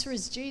the answer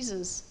is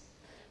Jesus.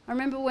 I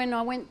remember when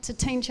I went to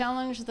Teen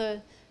Challenge,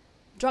 the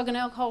Drug and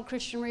Alcohol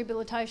Christian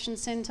Rehabilitation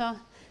Centre,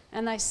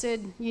 and they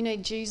said, you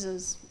need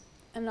Jesus.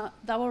 And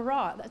they were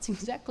right. That's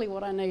exactly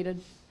what I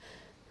needed.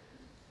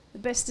 The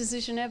best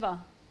decision ever.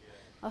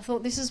 I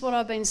thought, this is what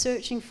I've been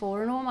searching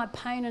for. In all my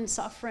pain and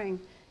suffering,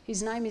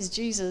 his name is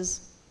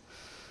Jesus.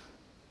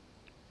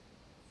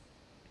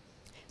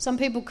 Some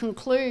people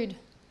conclude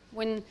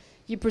when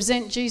you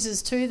present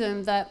Jesus to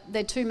them that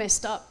they're too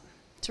messed up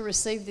to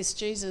receive this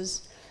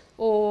Jesus,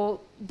 or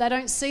they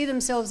don't see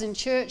themselves in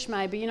church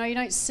maybe. You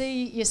don't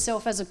see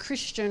yourself as a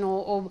Christian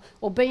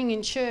or being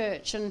in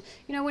church. And,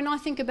 when I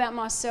think about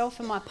myself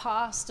and my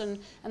past and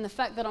the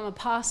fact that I'm a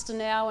pastor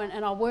now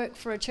and I work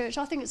for a church,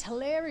 I think it's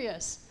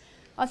hilarious.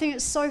 I think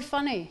it's so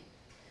funny.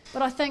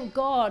 But I thank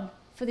God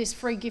for this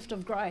free gift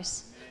of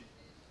grace.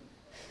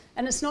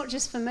 And it's not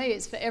just for me,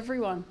 it's for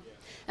everyone.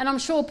 And I'm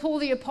sure Paul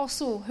the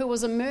Apostle, who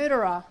was a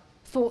murderer,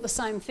 thought the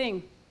same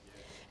thing.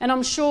 And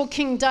I'm sure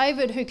King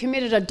David, who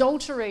committed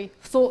adultery,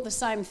 thought the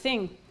same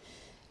thing.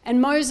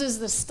 And Moses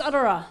the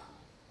stutterer,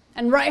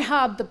 and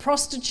Rahab the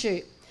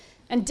prostitute,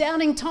 and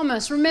Doubting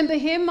Thomas, remember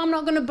him? I'm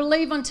not going to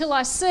believe until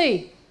I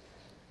see.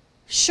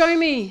 Show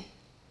me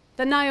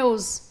the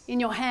nails in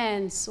your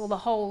hands, or the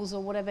holes,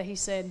 or whatever he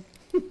said.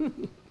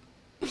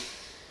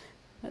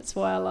 That's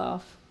why I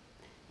laugh.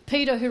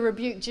 Peter, who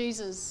rebuked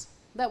Jesus,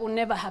 that will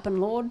never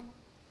happen, Lord.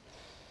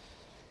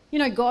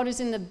 God is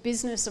in the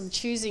business of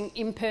choosing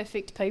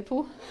imperfect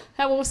people.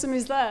 How awesome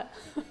is that?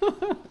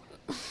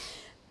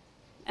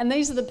 And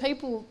these are the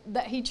people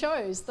that he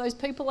chose. Those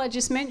people I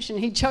just mentioned,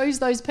 he chose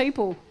those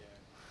people.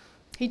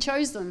 He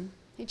chose them.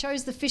 He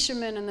chose the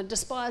fisherman and the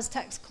despised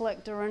tax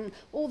collector and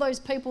all those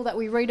people that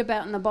we read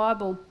about in the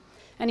Bible.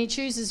 And he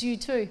chooses you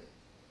too.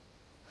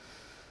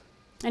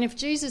 And if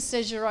Jesus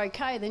says you're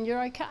okay, then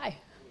you're okay.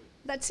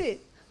 That's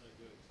it.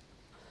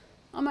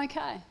 I'm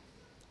okay.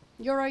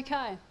 You're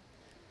okay.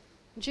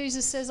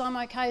 Jesus says I'm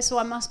okay, so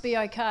I must be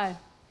okay.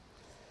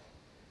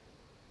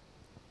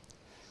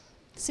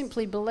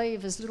 Simply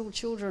believe as little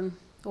children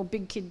or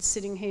big kids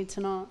sitting here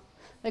tonight.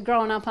 They're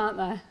growing up, aren't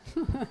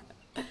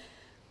they?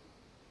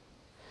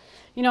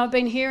 I've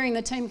been hearing,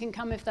 the team can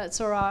come if that's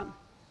all right.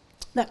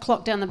 That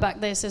clock down the back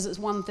there says it's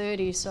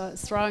 1:30, so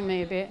it's throwing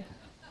me a bit.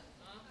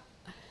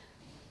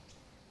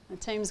 The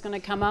team's going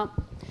to come up.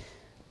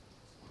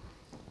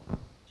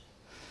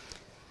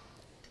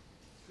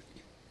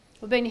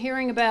 We've been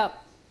hearing about,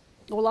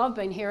 well, I've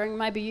been hearing,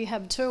 maybe you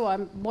have too,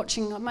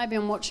 maybe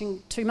I'm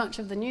watching too much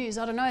of the news,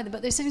 I don't know,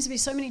 but there seems to be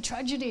so many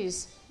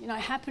tragedies,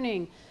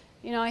 happening.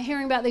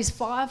 Hearing about these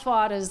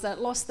firefighters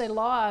that lost their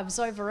lives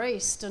over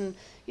East and,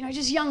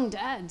 just young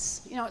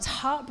dads. It's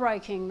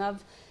heartbreaking.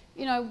 They've,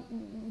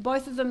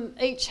 both of them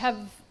each have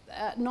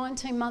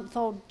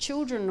 19-month-old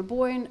children, a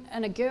boy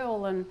and a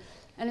girl, and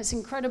it's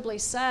incredibly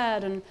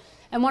sad.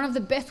 And one of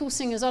the Bethel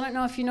singers, I don't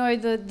know if you know,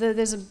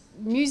 there's a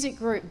music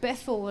group,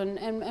 Bethel,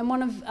 and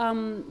one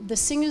of the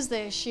singers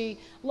there, she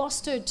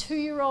lost her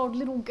 2-year-old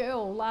little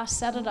girl last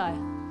Saturday.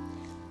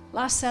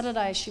 Last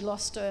Saturday she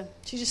lost her.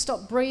 She just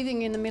stopped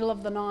breathing in the middle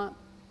of the night.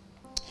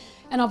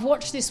 And I've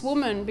watched this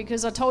woman,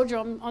 because I told you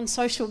I'm on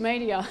social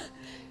media,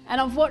 and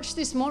I've watched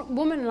this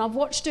woman and I've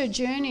watched her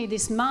journey,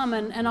 this mum,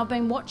 and I've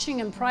been watching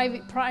and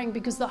praying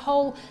because the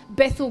whole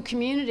Bethel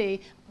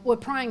community were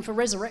praying for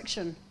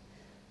resurrection.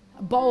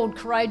 Bold,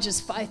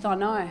 courageous faith, I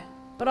know.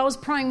 But I was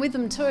praying with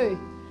them too,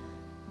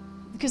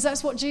 because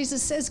that's what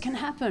Jesus says can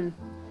happen.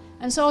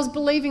 And so I was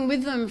believing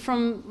with them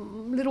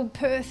from little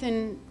Perth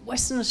in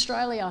Western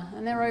Australia,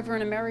 and they're over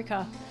in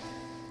America.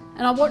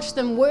 And I watched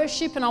them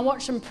worship, and I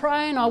watched them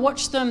pray, and I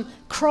watched them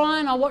cry,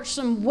 and I watched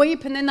them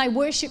weep, and then they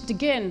worshipped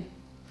again.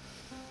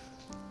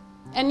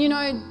 And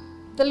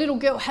the little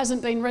girl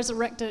hasn't been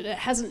resurrected. It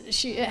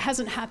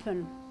hasn't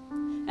happened.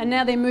 And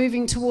now they're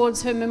moving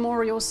towards her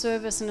memorial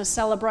service and a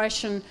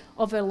celebration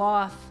of her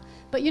life.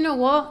 But you know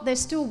what? They're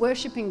still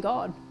worshipping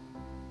God.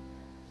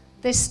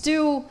 They're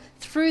still,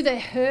 through their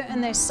hurt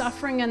and their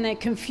suffering and their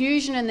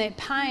confusion and their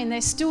pain,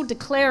 they're still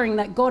declaring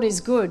that God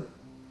is good.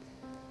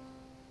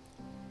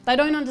 They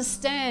don't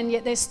understand,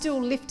 yet they're still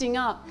lifting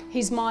up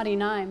his mighty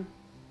name.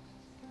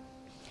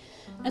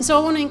 And so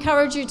I want to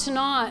encourage you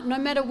tonight, no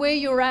matter where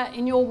you're at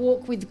in your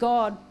walk with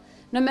God,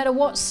 no matter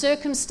what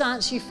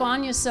circumstance you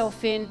find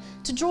yourself in,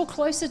 to draw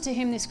closer to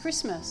him this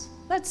Christmas.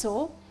 That's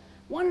all.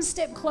 One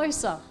step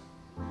closer.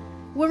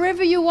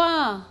 Wherever you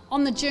are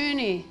on the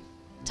journey,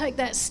 take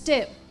that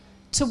step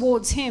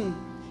towards him.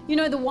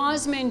 The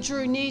wise men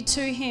drew near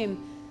to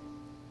him.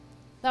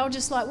 They were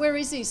just like, where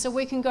is he? So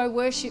we can go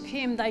worship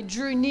him. They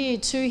drew near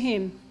to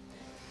him.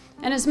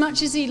 And as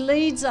much as he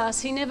leads us,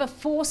 he never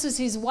forces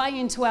his way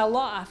into our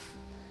life.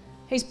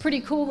 He's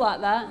pretty cool like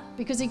that,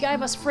 because he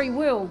gave us free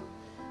will.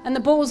 And the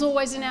ball's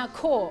always in our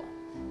court.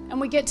 And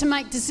we get to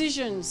make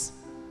decisions.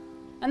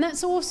 And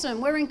that's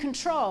awesome. We're in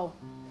control.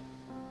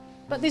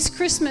 But this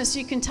Christmas,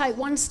 you can take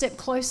one step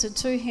closer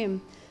to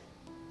him.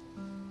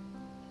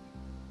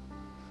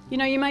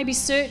 You may be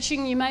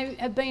searching. You may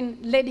have been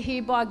led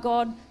here by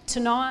God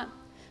tonight,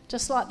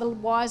 just like the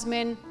wise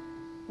men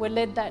were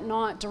led that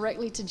night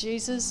directly to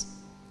Jesus.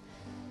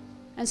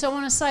 And so I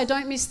want to say,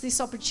 don't miss this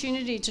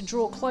opportunity to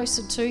draw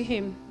closer to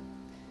him.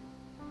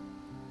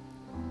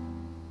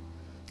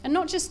 And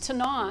not just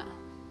tonight.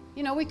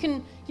 You know,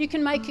 you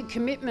can make a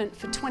commitment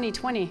for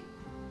 2020.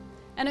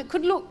 And it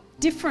could look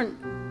different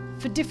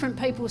for different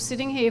people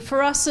sitting here.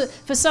 For us,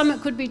 for some, it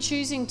could be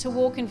choosing to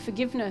walk in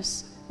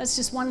forgiveness. That's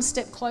just one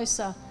step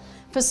closer.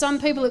 For some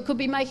people, it could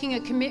be making a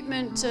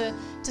commitment to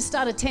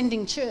start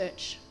attending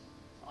church.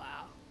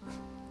 Wow.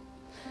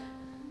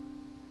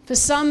 For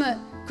some, it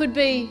could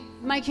be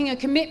making a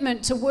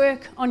commitment to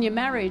work on your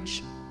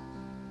marriage.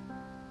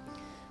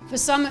 For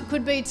some, it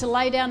could be to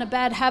lay down a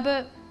bad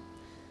habit.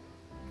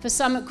 For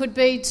some, it could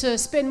be to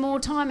spend more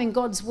time in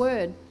God's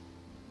Word.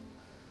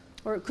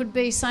 Or it could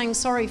be saying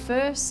sorry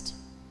first.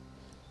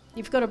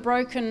 You've got a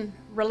broken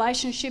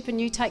relationship and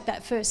you take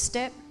that first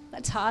step.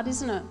 That's hard,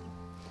 isn't it?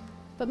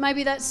 But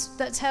maybe that's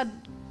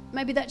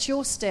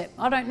your step.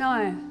 I don't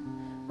know.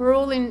 We're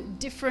all in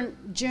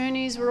different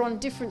journeys. We're on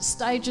different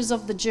stages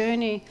of the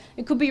journey.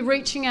 It could be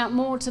reaching out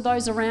more to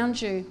those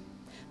around you.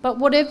 But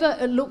whatever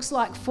it looks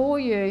like for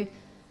you,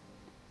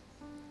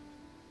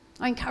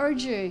 I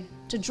encourage you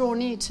to draw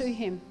near to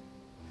Him.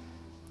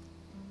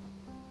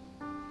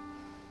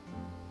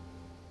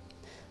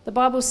 The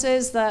Bible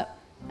says that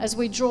as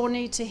we draw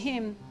near to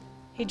Him,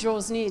 He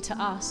draws near to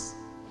us.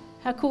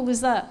 How cool is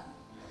that?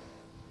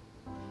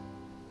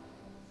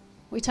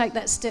 We take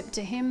that step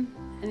to Him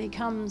and He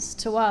comes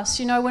to us.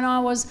 You know, when I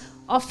was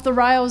off the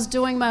rails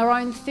doing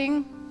my own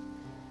thing,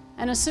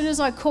 and as soon as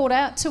I called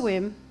out to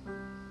Him,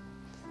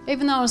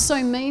 even though I was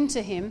so mean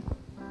to Him,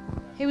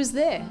 He was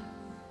there,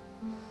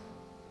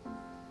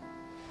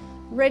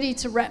 ready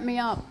to wrap me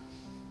up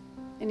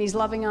in His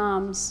loving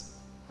arms.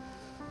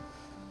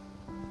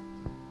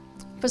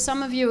 For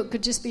some of you, it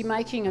could just be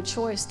making a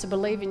choice to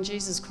believe in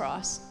Jesus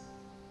Christ.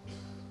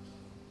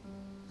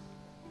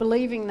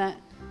 Believing that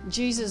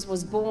Jesus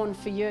was born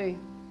for you.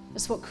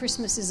 That's what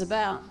Christmas is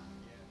about.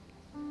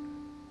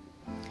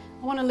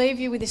 I want to leave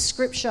you with this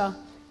scripture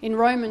in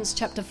Romans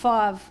chapter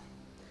 5.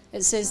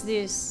 It says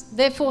this: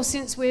 "Therefore,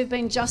 since we have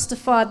been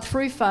justified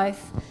through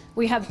faith,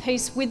 we have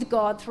peace with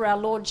God through our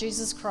Lord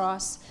Jesus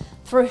Christ,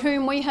 through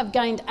whom we have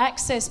gained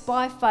access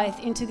by faith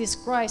into this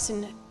grace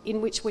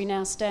in which we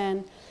now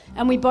stand.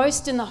 And we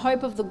boast in the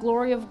hope of the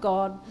glory of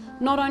God.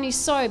 Not only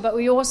so, but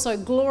we also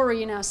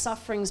glory in our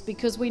sufferings,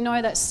 because we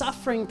know that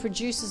suffering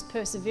produces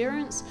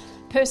perseverance,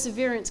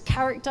 perseverance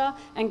character,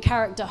 and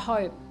character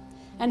hope.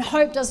 And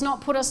hope does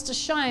not put us to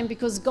shame,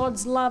 because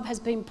God's love has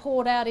been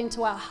poured out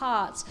into our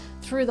hearts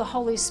through the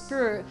Holy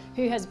Spirit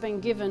who has been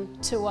given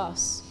to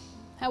us."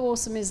 How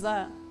awesome is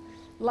that?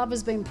 Love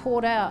has been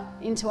poured out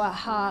into our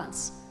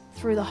hearts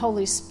through the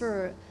Holy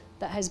Spirit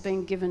that has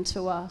been given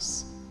to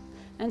us.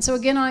 And so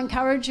again, I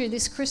encourage you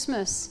this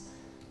Christmas,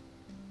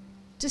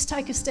 just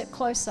take a step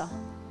closer.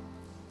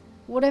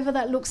 Whatever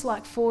that looks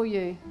like for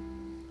you,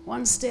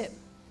 one step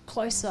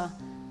closer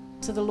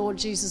to the Lord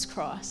Jesus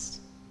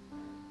Christ.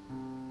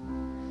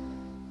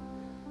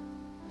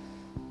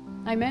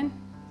 Amen?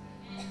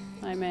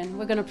 Amen.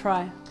 We're going to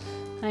pray.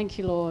 Thank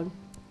you, Lord.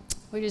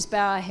 We just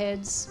bow our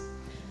heads.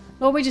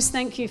 Lord, we just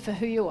thank you for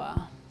who you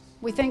are.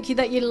 We thank you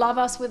that you love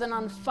us with an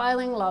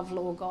unfailing love,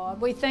 Lord God.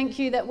 We thank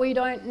you that we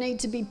don't need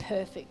to be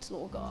perfect,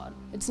 Lord God.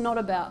 It's not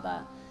about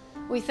that.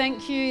 We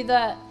thank you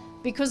that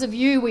because of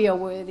you we are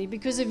worthy,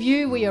 because of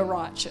you we are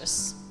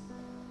righteous.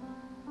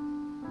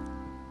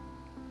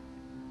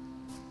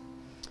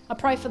 I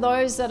pray for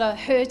those that are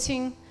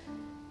hurting,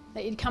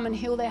 that you'd come and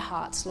heal their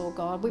hearts, Lord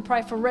God. We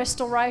pray for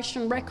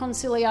restoration,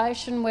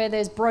 reconciliation where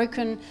there's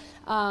broken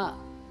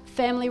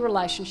family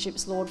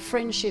relationships, Lord,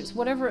 friendships,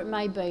 whatever it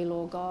may be,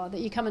 Lord God,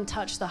 that you come and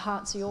touch the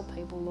hearts of your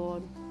people,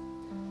 Lord.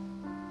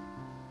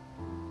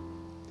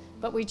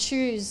 But we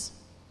choose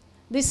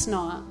this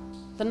night,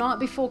 the night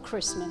before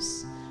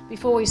Christmas,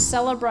 before we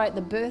celebrate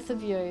the birth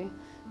of you,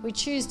 we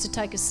choose to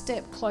take a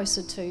step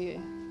closer to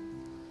you.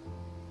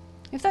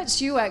 If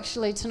that's you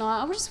actually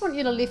tonight, I just want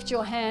you to lift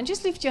your hand.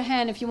 Just lift your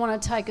hand if you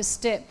want to take a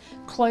step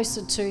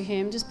closer to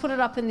Him. Just put it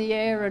up in the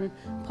air and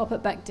pop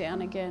it back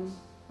down again.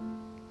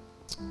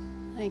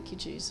 Thank you,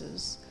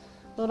 Jesus.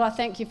 Lord, I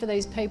thank you for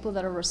these people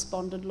that have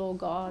responded, Lord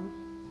God.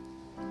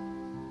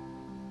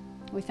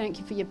 We thank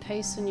you for your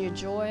peace and your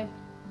joy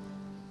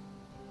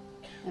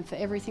and for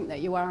everything that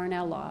you are in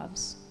our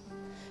lives.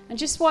 And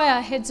just while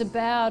our heads are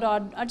bowed,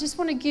 I just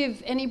want to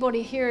give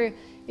anybody here,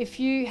 if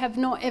you have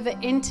not ever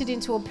entered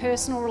into a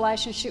personal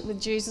relationship with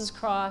Jesus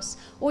Christ,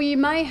 or you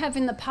may have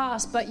in the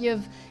past, but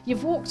you've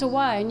walked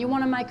away and you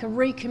want to make a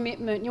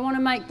recommitment, you want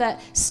to make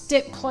that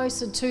step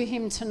closer to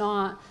Him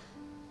tonight.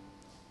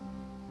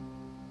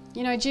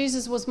 You know,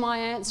 Jesus was my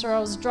answer. I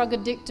was drug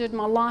addicted.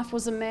 My life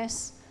was a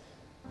mess.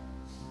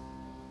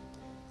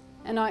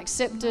 And I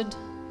accepted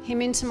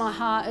Him into my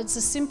heart. It's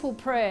a simple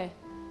prayer.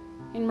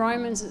 In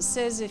Romans it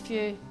says, if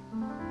you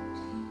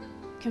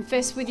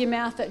confess with your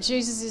mouth that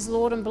Jesus is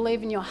Lord and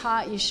believe in your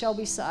heart, you shall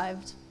be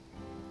saved.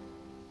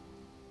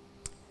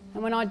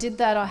 And when I did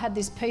that, I had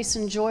this peace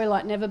and joy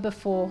like never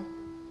before.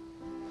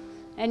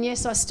 And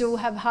yes, I still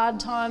have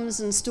hard times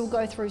and still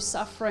go through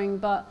suffering,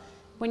 but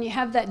when you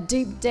have that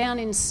deep down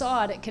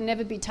inside, it can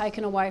never be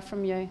taken away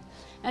from you.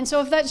 And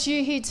so if that's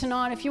you here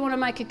tonight, if you want to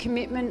make a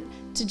commitment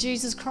to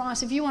Jesus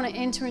Christ, if you want to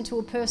enter into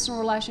a personal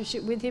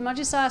relationship with him, I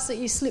just ask that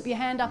you slip your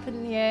hand up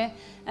in the air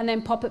and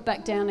then pop it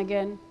back down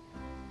again.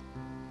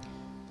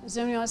 Is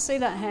there anyone? I see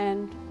that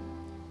hand.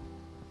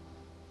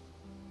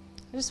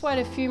 Just wait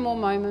a few more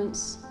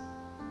moments.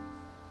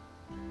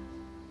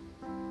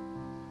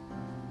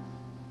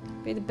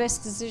 Be the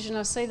best decision.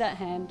 I see that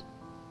hand.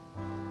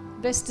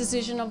 Best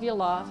decision of your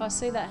life. I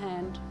see that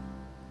hand.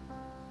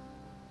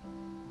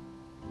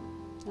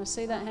 I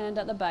see that hand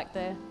at the back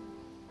there.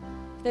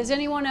 If there's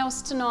anyone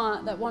else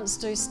tonight that wants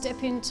to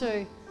step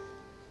into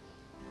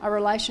a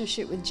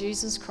relationship with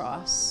Jesus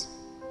Christ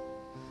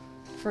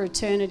for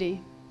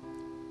eternity.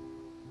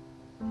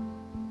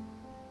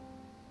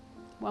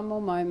 One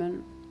more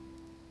moment.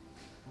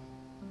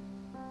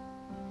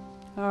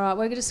 All right,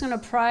 we're just going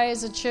to pray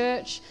as a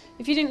church.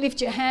 If you didn't lift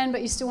your hand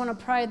but you still want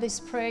to pray this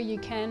prayer, you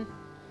can.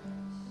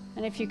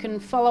 And if you can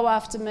follow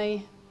after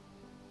me.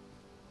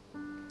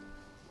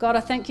 God, I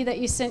thank you that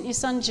you sent your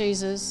son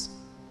Jesus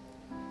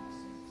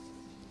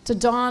to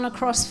die on a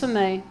cross for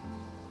me.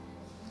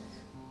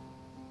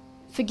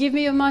 Forgive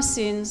me of my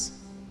sins.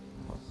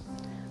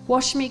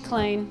 Wash me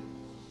clean.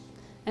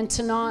 And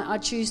tonight I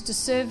choose to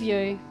serve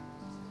you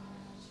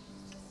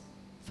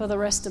for the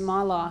rest of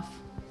my life.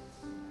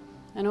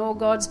 And all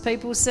God's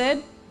people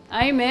said,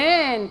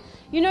 amen.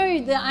 You know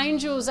the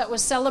angels that were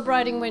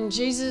celebrating when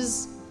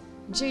Jesus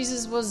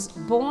was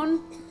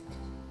born?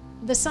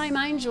 The same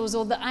angels,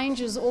 or the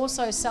angels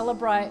also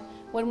celebrate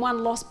when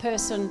one lost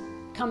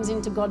person comes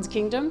into God's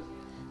kingdom.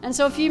 And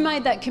so if you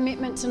made that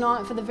commitment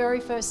tonight for the very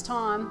first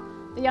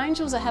time, the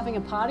angels are having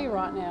a party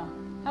right now.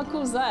 How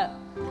cool is that?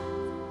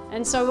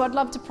 And so I'd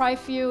love to pray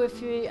for you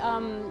if you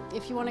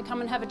want to come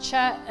and have a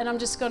chat. And I'm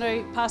just going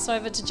to pass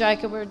over to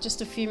Jacob. We're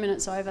just a few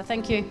minutes over.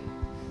 Thank you.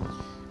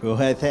 Well,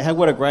 hey,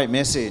 what a great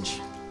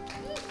message.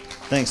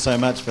 Thanks so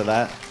much for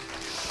that.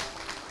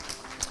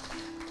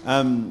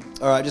 All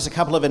right, just a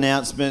couple of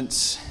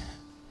announcements.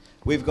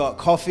 We've got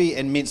coffee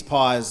and mince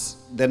pies.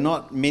 They're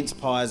not mince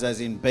pies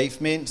as in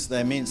beef mince,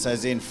 they're mince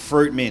as in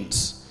fruit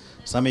mince.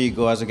 Some of you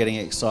guys are getting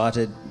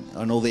excited,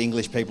 and all the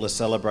English people are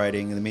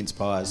celebrating the mince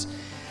pies.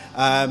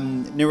 Now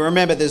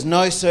remember, there's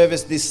no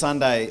service this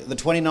Sunday. The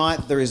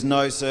 29th, there is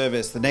no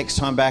service. The next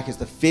time back is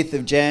the 5th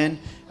of Jan.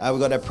 We've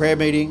got a prayer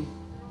meeting.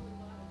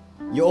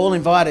 You're all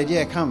invited.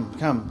 Yeah,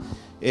 come.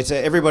 It's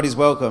everybody's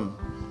welcome.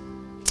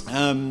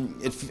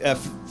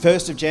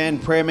 1st of Jan,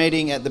 prayer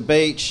meeting at the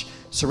beach,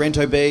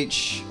 Sorrento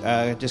Beach.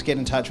 Just get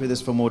in touch with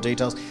us for more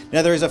details.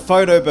 Now there is a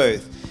photo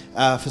booth.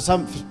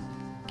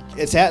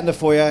 It's out in the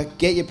foyer.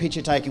 Get your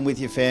picture taken with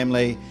your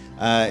family.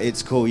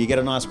 It's cool. You get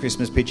a nice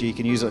Christmas picture. You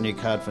can use it on your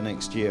card for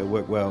next year. It'll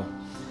work well.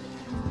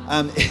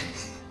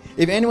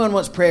 If anyone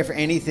wants prayer for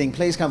anything,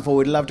 please come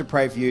forward. We'd love to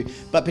pray for you.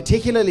 But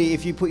particularly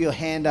if you put your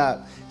hand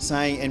up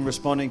saying and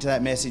responding to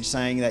that message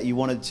saying that you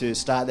wanted to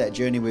start that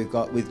journey we've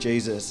got with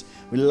Jesus,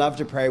 we'd love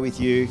to pray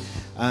with you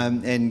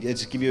and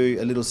just give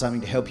you a little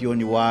something to help you on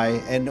your way.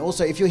 And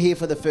also, if you're here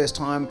for the first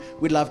time,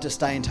 we'd love to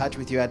stay in touch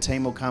with you. Our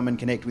team will come and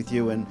connect with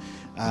you and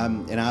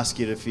ask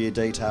you for your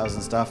details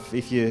and stuff.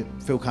 If you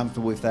feel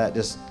comfortable with that,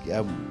 just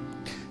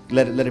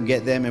let them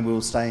get them and we'll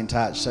stay in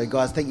touch. So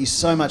guys, thank you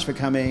so much for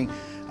coming.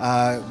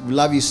 We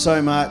love you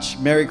so much.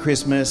 Merry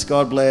Christmas.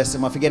 God bless.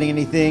 Am I forgetting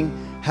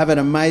anything? Have an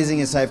amazing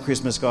and safe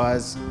Christmas,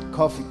 guys.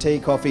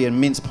 Coffee, and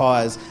mince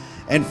pies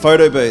and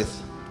photo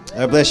booth.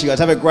 God bless you guys.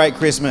 Have a great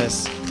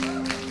Christmas.